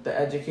the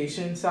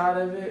education side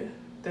of it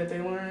that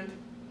they learned.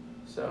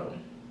 So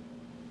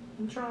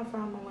I'm trying to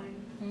find my lane.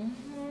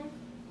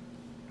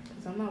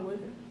 Because I'm not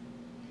with it.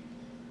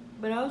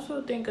 But I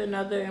also think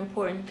another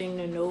important thing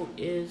to note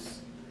is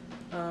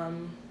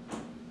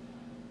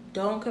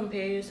don't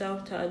compare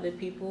yourself to other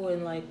people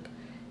and, like,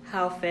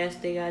 how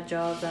fast they got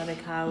jobs out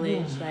of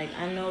college. Like,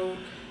 I know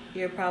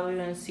you're probably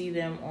going to see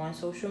them on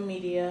social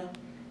media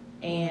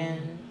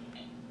and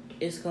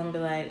it's going to be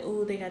like,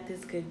 oh, they got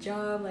this good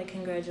job, like,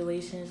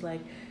 congratulations.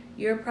 Like,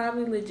 you're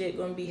probably legit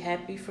going to be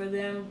happy for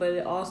them,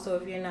 but also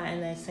if you're not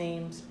in that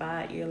same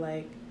spot, you're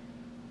like,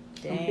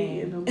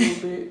 dang, a little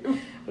bit.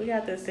 we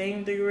got the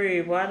same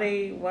degree. Why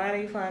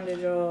they find a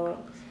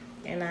job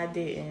and I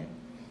didn't?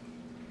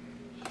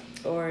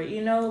 Or,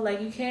 you know,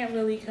 like, you can't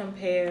really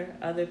compare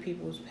other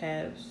people's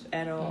paths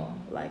at all.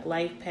 Like,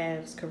 life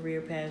paths,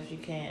 career paths, you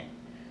can't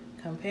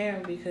compare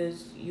them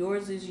because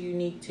yours is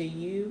unique to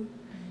you.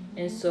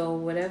 And so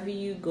whatever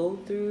you go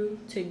through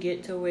to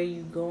get to where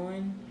you're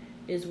going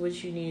is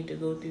what you need to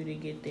go through to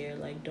get there.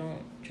 Like,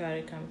 don't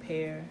try to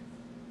compare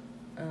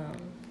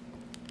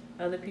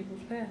other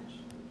people's paths.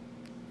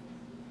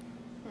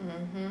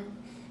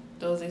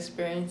 Those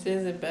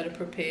experiences have better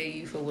prepare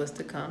you for what's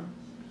to come.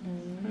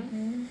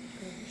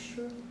 That's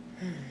true.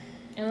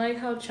 And like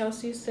how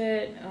Chelsea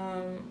said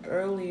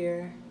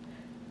earlier,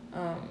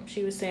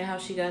 she was saying how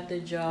she got the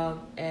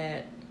job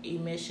at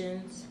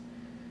Emissions.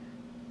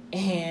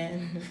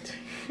 And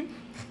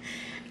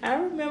I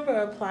remember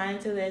applying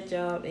to that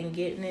job and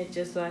getting it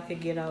just so I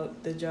could get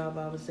out the job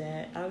I was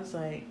at. I was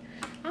like,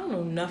 I don't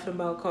know nothing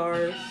about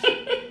cars.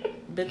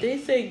 But they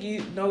said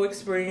no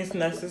experience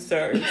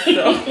necessary.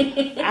 So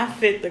I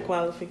fit the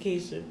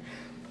qualification.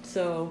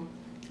 So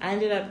I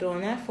ended up doing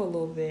that for a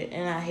little bit.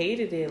 And I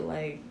hated it.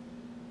 Like,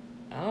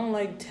 I don't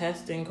like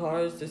testing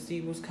cars to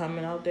see what's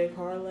coming out that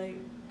car. Like,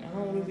 I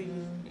don't really,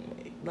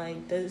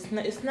 like,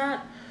 it's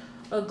not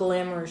a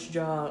glamorous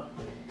job.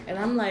 And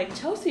I'm like,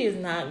 Chelsea is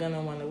not going to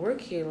want to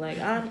work here. Like,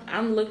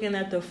 I'm looking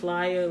at the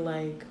flyer,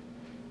 like,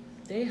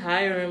 they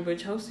hiring, but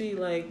Chelsea,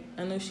 like,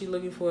 I know she's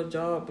looking for a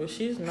job, but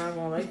she's not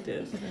going to like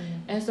this.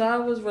 And so I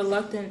was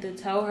reluctant to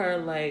tell her,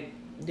 like,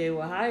 they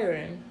were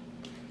hiring.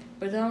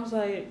 But then I was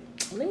like,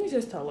 let me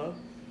just tell her.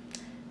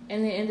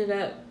 And it ended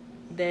up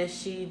that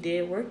she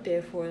did work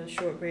there for a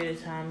short period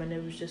of time, and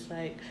it was just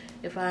like,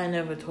 if I had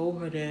never told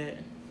her that,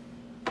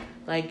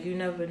 like, you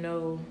never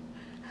know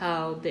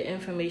how the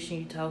information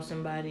you tell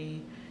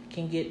somebody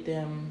can get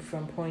them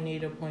from point A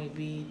to point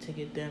B to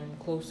get them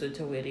closer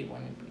to where they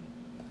want to be.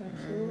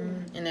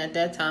 And at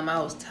that time, I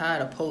was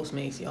tired of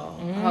Postmates, y'all.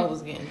 I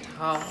was getting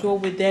tired. So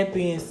with that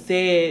being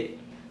said,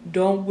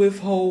 don't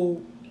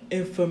withhold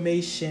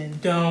information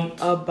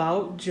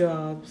about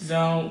jobs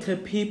to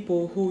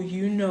people who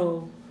you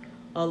know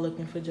are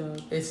looking for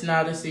jobs. It's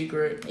not a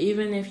secret.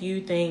 Even if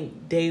you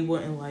think they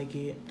wouldn't like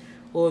it,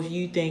 or if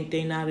you think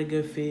they're not a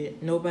good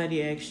fit,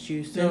 nobody asked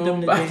you. Send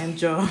them the damn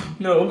job.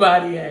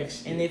 Nobody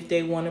asked you. And if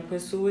they want to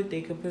pursue it, they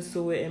can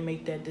pursue it and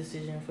make that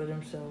decision for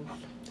themselves.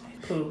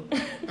 Cool.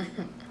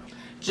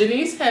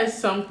 Janice has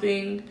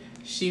something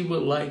she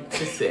would like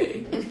to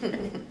say.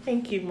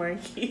 Thank you,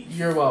 Marky.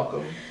 You're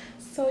welcome.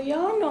 So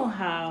y'all know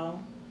how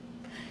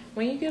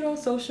when you get on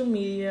social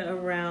media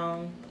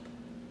around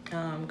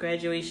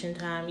graduation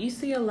time, you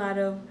see a lot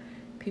of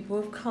people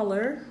of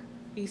color.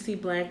 You see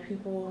Black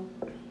people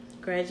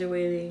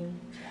graduating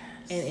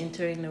and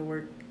entering the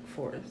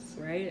workforce,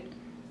 right?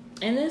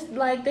 And it's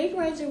like they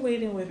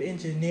graduating with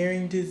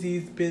engineering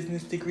degrees,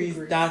 business degrees,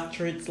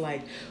 doctorates.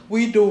 Like,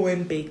 we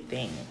doing big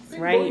things,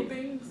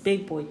 right?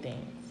 Big boy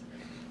things.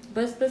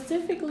 But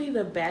specifically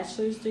the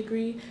bachelor's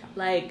degree,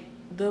 like,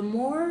 the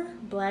more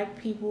black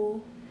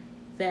people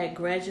that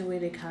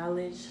graduated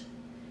college,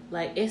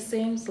 like, it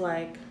seems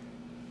like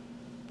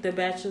the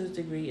bachelor's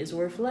degree is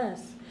worth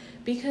less.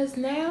 Because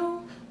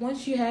now,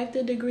 once you have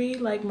the degree,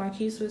 like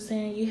Marquise was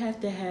saying, you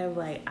have to have,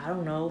 like, I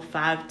don't know,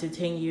 5 to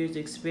 10 years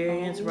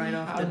experience right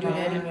off the bat. How do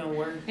that even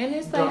work? And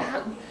it's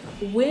like,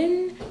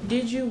 when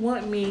did you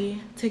want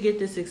me to get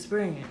this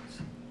experience?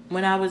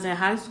 When I was in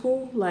high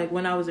school? Like,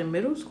 when I was in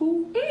middle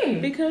school?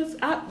 Because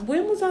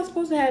when was I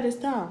supposed to have this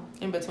time?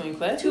 In between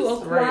classes? To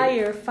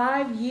acquire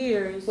 5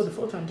 years for the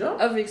full-time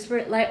job of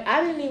experience. Like,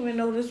 I didn't even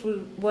know this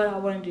was what I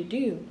wanted to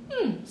do.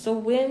 So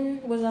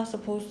when was I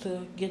supposed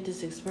to get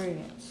this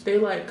experience? They,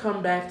 like,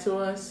 come back to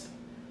us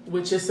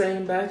with your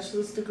same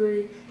bachelor's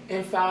degree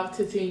in 5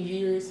 to 10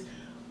 years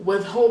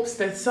with hopes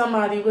that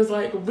somebody was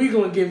like, we're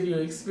going to give you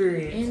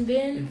experience. And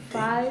then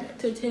 5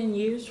 to 10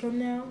 years from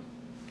now,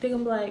 they're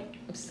going to be like,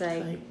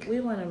 psych, we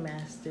want a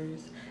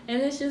master's.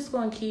 And it's just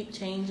going to keep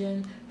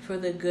changing for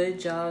the good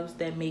jobs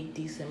that make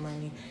decent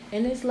money.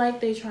 And it's like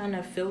they're trying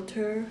to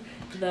filter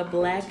the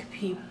black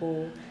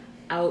people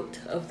out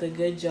of the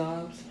good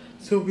jobs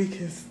so we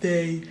can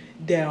stay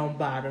down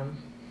bottom.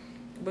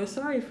 But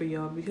sorry for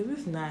y'all, because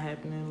it's not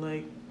happening.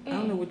 Like, I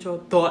don't know what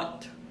y'all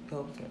thought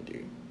y'all was going to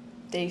do.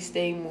 They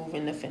stay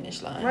moving the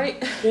finish line. Right?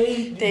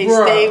 They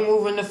stay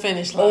moving the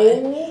finish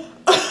line.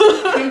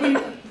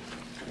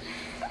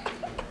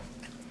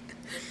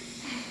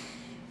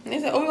 They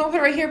said, we're going to put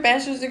it right here,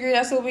 bachelor's degree.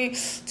 That's what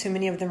too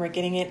many of them are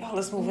getting it. Oh,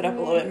 let's move it up a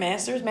little bit.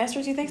 Master's,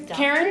 you think?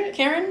 Doctorate?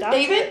 Karen,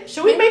 Doctorate? David?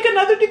 Should we make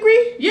another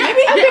degree? Yeah.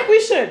 Maybe? I think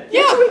we should.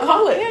 Yeah. What should we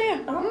call it?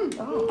 Yeah. I don't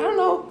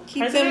know.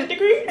 Keep President them.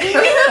 degree?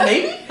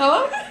 Maybe.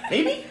 Hello?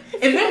 Maybe.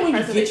 And then when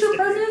you get your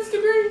president's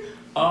degree,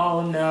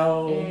 oh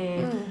no.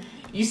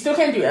 You still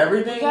can't do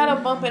everything. You gotta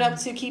bump it up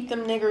to keep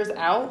them niggers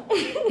out.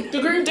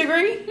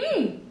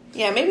 Degree?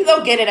 Yeah, maybe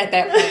they'll get it at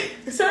that point.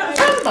 Sounds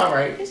about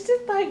right. It's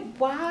just like,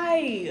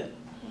 why?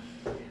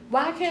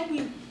 Why can't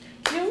we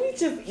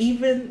just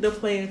even the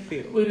playing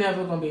field? We're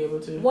never gonna be able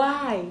to.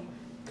 Why?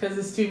 Because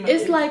it's too much.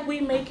 It's like we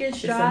making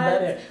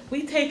strides. embedded.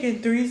 We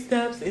taking 3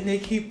 steps and they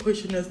keep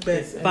pushing us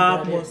back It's 5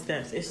 embedded. more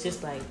steps. It's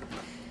just like,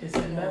 It's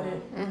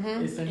embedded.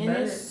 It's and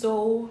embedded. it's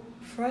so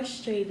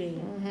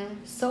frustrating.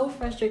 So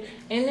frustrating.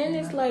 And then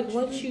it's like,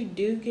 once you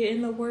do get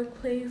in the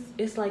workplace,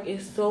 it's like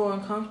it's so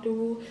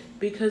uncomfortable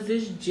because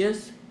it's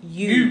just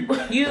you.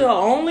 You're the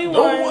only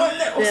No one one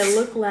else. that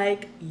look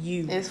like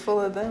you. It's full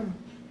of them.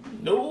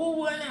 No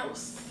one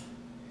else.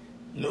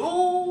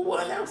 No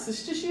one else.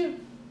 It's just you.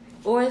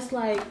 Or it's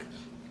like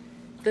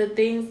the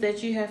things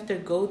that you have to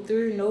go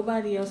through,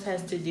 nobody else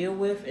has to deal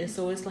with, and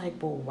so it's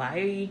like, well, why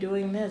are you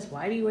doing this?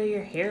 Why do you wear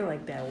your hair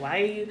like that?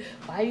 Why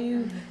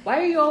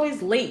are you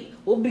always late?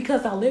 Well,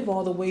 because I live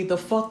all the way the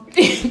fuck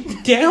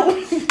down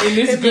In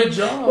this good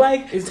job.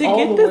 Like, it's to all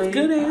get the this way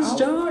good an ass hour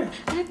job, away.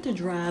 I have to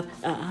drive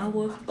an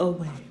hour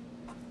away.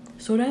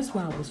 So that's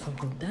why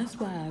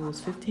I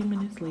was 15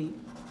 minutes late.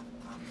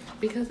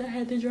 Because I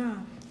had to drive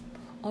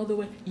all the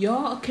way.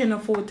 Y'all can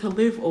afford to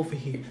live over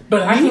here.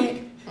 But I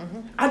can't.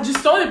 I just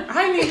started.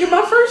 I didn't even get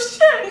my first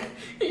check.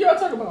 And y'all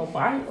talk about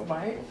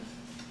why?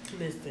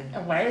 Listen.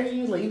 Why are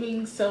you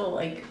leaving so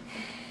like?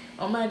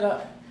 Oh my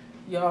god,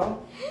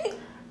 y'all!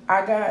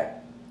 I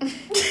got.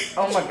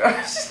 Oh my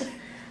gosh!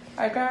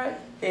 I got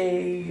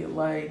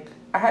I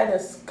had a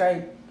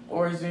Skype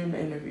or Zoom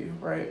interview,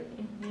 right?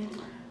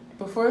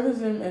 Before the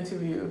Zoom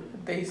interview,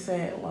 they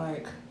sent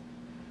like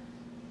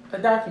a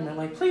document,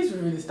 like, please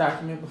review this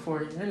document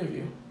before your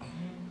interview.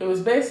 It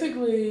was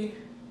basically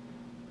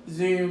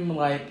Zoom,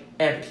 like,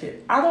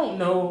 etiquette. I don't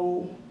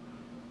know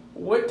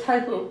what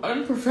type of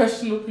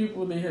unprofessional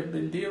people they have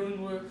been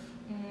dealing with,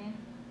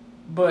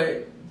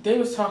 but they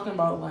was talking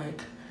about,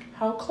 like,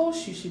 how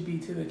close you should be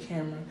to the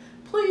camera.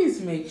 Please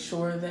make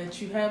sure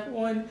that you have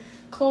one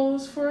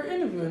closed for an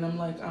interview. And I'm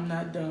like, I'm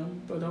not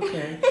dumb, but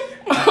okay.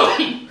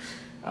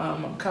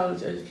 I'm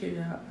college educated.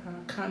 I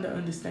kind of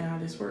understand how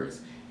this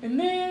works. And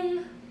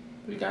then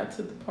we got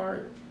to the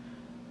part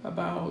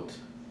about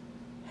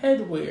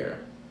headwear.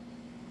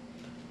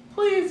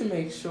 Please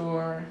make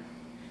sure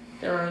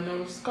there are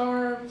no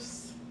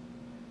scarves,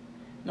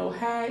 no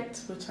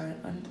hats, which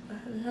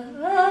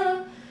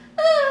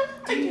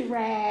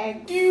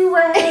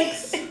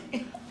do-rags,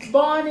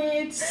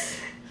 bonnets.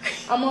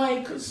 I'm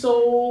like, so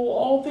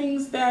all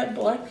things that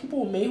black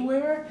people may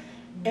wear.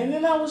 And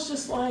then I was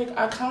just like,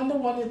 I kind of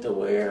wanted to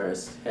wear a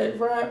head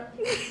wrap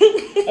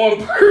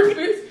on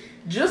purpose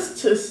just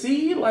to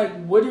see, like,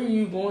 what are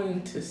you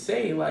going to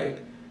say?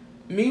 Like,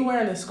 me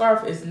wearing a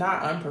scarf is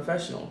not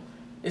unprofessional.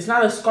 It's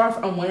not a scarf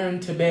I'm wearing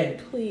to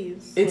bed.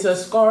 Please. It's a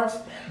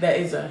scarf that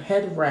is a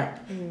head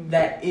wrap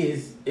that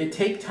is, it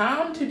take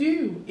time to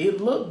do. It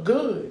look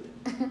good.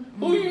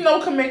 Who you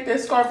know can make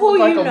that scarf look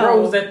like a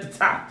rose at the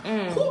top?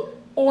 Who,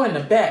 or in the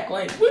back.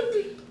 Like,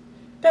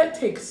 that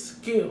takes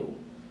skill.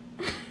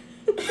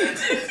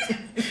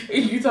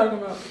 You talking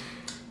about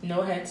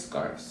No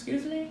headscarves.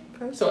 Excuse me.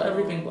 First So of all,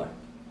 everything black.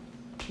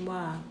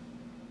 Wow.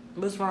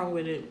 What's wrong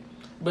with it?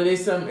 But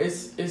it's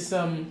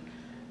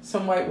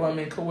some white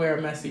woman could wear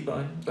a messy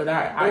bun, but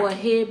Or a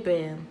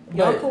headband.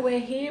 Y'all could wear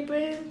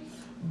headbands?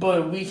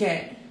 But we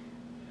can't.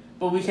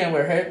 But we can't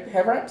wear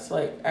head wraps,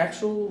 like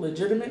actual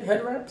legitimate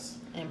head wraps.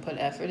 And put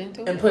effort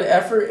into it. And put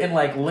effort in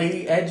like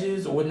lay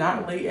edges or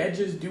not lay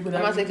edges. Do whatever.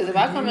 I'm about to say, because if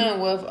I come in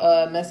with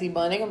a messy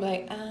bun, they're gonna be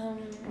like,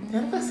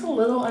 that's a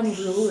little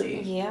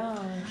unruly. yeah,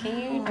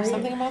 can you do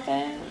something about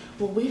that?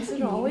 Well, Is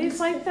it always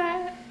like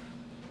that?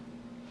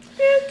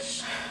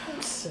 Bitch.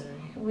 I'm sorry.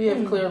 We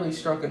have clearly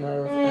struck a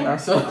nerve in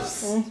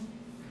ourselves.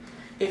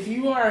 If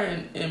you are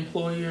an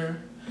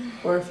employer,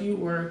 or if you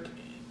work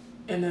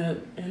at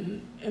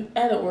an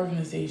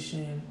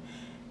organization,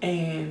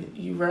 and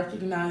you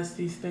recognize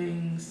these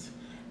things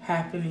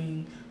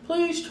happening,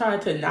 please try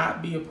to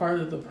not be a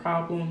part of the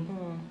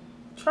problem.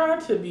 Try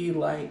to be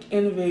like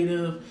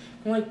innovative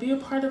and like be a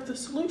part of the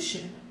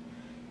solution,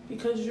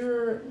 because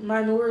you're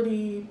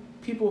minority,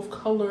 people of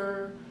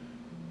color,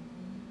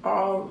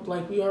 are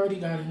like, we already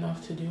got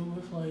enough to deal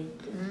with. Like,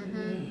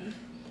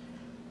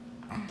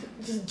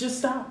 just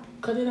stop,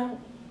 cut it out,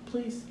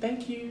 please.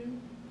 Thank you,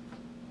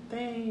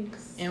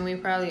 thanks. And we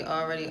probably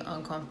already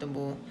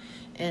uncomfortable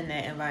in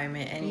that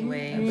environment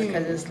anyway,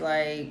 because it's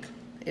like,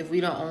 if we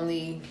don't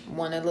only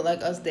want to look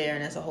like us there,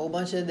 and it's a whole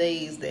bunch of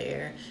days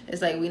there,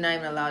 it's like we're not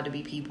even allowed to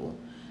be people.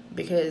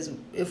 Because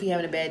if we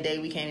having a bad day,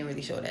 we can't even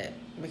really show that,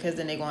 because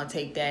then they're going to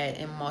take that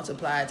and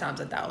multiply it times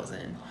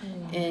 1,000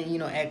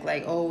 and, act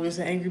like, oh, there's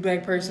an angry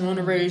black person on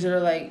the radio.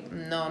 They're like,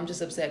 no, I'm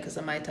just upset because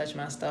somebody touched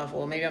my stuff,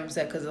 or maybe I'm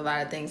upset because a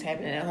lot of things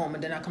happening at home,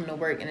 and then I come to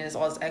work and there's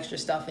all this extra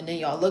stuff, and then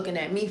y'all looking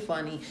at me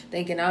funny,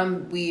 thinking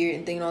I'm weird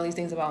and thinking all these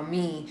things about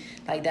me.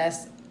 Like,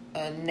 that's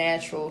a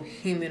natural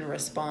human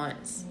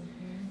response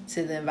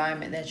to the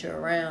environment that you're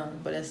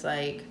around. But it's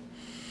like,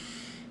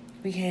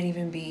 we can't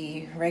even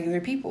be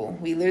regular people.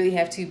 We literally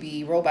have to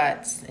be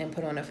robots and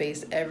put on a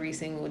face every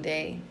single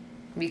day.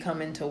 We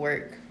come into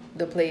work,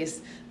 the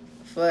place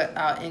for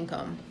our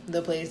income,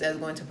 the place that's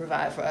going to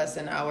provide for us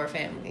and our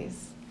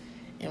families.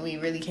 And we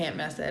really can't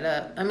mess that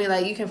up. I mean,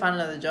 like, you can find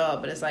another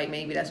job, but it's like,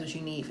 maybe that's what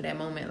you need for that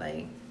moment.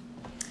 Like,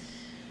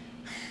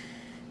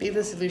 be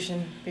the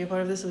solution. Be a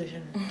part of the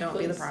solution. Don't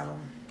be the problem.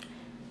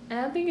 And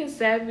I think it's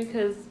sad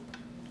because,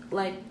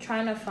 like,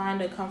 trying to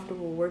find a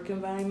comfortable work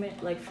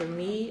environment, like, for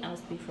me, I'll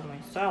speak for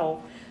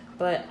myself,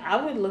 but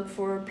I would look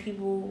for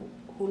people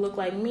who look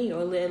like me,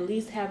 or at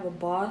least have a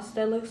boss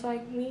that looks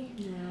like me.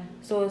 Yeah.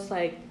 So it's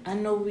like, I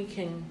know we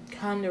can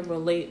kind of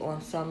relate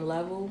on some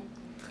level,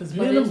 but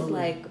minimally, it's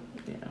like,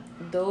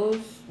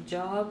 those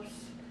jobs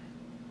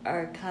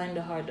are kind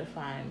of hard to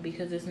find,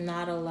 because it's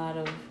not a lot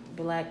of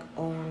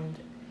black-owned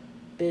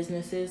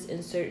businesses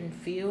in certain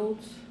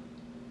fields.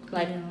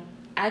 Like,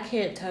 I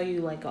can't tell you,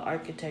 like, an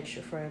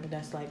architecture firm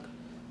that's, like,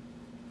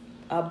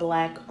 a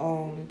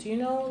black-owned,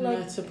 like,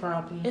 that's a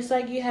problem. It's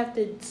like you have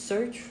to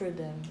search for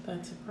them.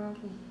 That's a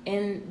problem.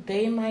 And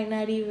they might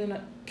not even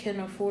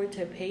can afford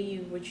to pay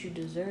you what you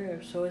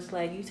deserve. So it's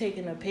like you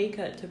taking a pay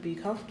cut to be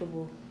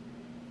comfortable.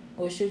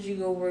 Or should you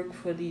go work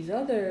for these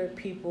other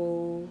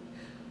people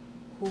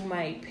who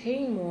might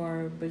pay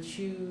more, but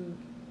you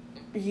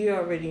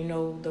already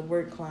know the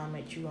work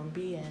climate you're going to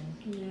be in.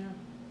 Yeah.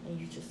 And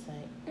you just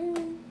like,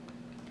 I'll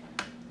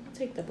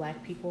take the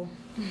black people.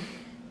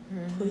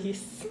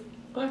 Please.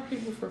 Black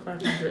people for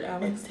 500,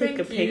 Alex. Take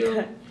a pay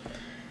cut.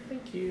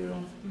 Thank you.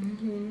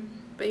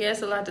 But yeah,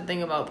 it's a lot to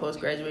think about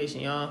post-graduation,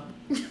 y'all.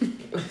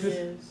 It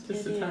is.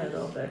 Just to tie it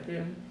all back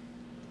in.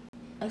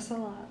 It's a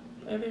lot.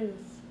 It is.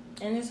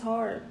 And it's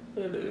hard.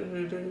 It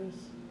is.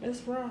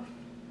 It's rough.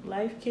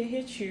 Life can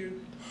hit you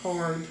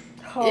hard.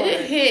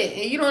 It hit,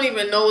 and you don't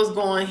even know what's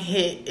going to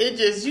hit. It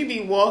just, you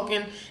be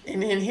walking,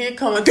 and then here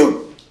coming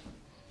through.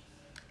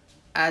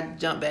 I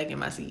jump back in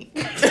my seat.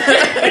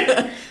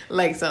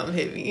 Like something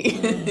hit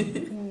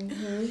me.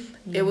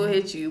 It will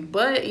hit you.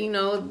 But,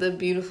 the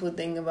beautiful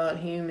thing about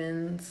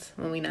humans,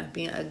 when we not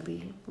being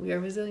ugly, we are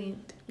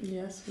resilient.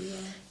 Yes, we are.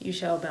 You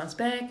shall bounce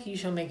back. You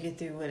shall make it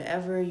through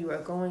whatever you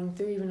are going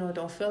through, even though it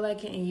don't feel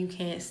like it and you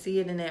can't see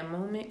it in that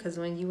moment. Because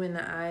when you in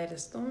the eye of the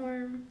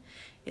storm,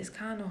 it's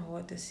kind of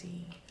hard to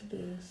see. It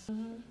is.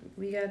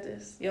 We got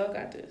this. Y'all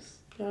got this.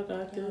 Y'all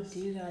got this.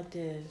 You got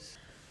this.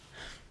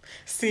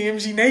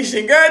 CMG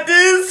Nation got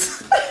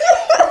this.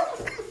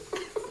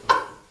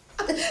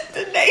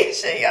 The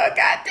nation, y'all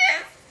got this.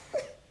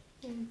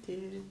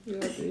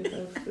 Y'all do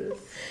have this.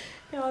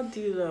 Y'all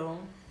do, though.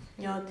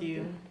 Y'all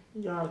do.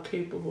 Y'all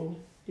capable.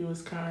 You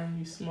was kind.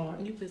 You smart.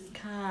 You was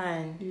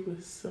kind. You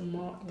was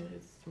smart. You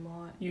was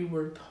smart. You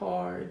worked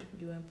hard.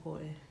 You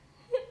important.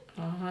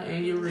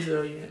 And you're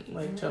resilient,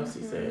 like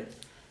Chelsea said.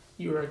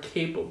 You are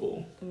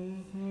capable.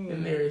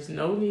 And there is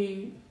no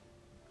need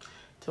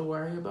to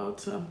worry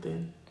about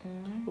something,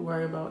 or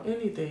worry about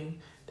anything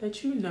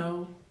that you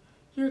know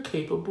you're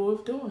capable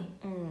of doing.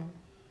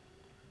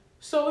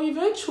 So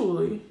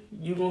eventually,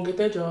 you're going to get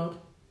that job.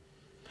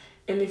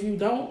 And if you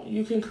don't,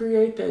 you can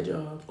create that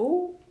job.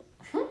 Ooh.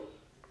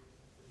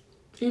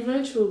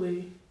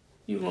 Eventually,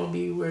 you're going to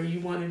be where you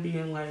want to be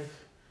in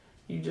life.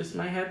 You just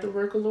might have to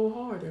work a little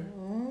harder.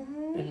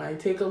 Mm-hmm. It might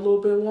take a little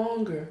bit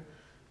longer,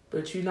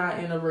 but you're not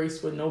in a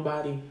race with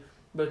nobody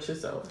but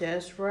yourself.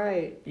 That's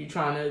right. You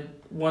trying to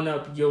one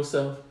up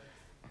yourself.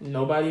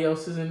 Nobody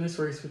else is in this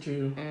race with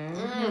you.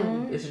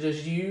 Mm-hmm. It's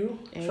just you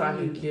trying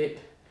to get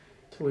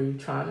to where you're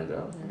trying to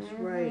go. That's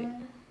right.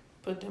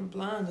 Put them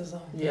blinders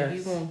on. Yes.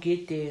 You're going to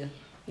get there.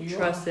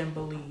 Trust and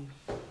believe.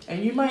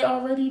 And you might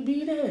already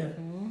be there.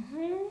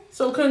 Mm-hmm.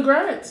 So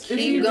congrats.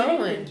 Keep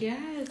going.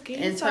 Yes.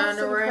 And turn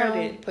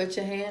around. Put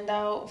your hand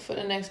out for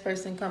the next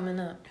person coming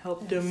up.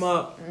 Help them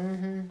up.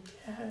 Mm-hmm.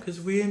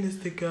 Because we in this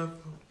together.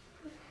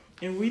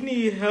 And we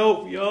need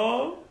help,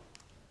 y'all.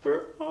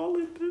 We're all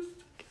in this.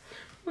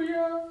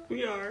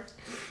 We are.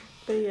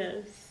 But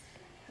yes.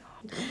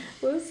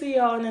 We'll see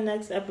y'all in the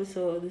next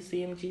episode of the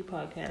CMG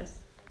podcast.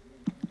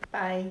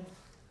 Bye.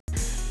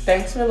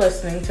 Thanks for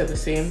listening to the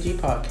CMG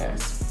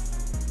podcast.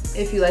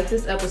 If you like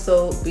this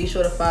episode, be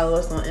sure to follow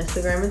us on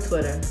Instagram and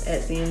Twitter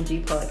at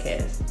CMG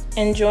Podcast.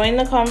 And join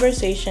the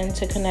conversation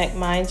to connect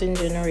minds and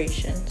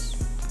generations.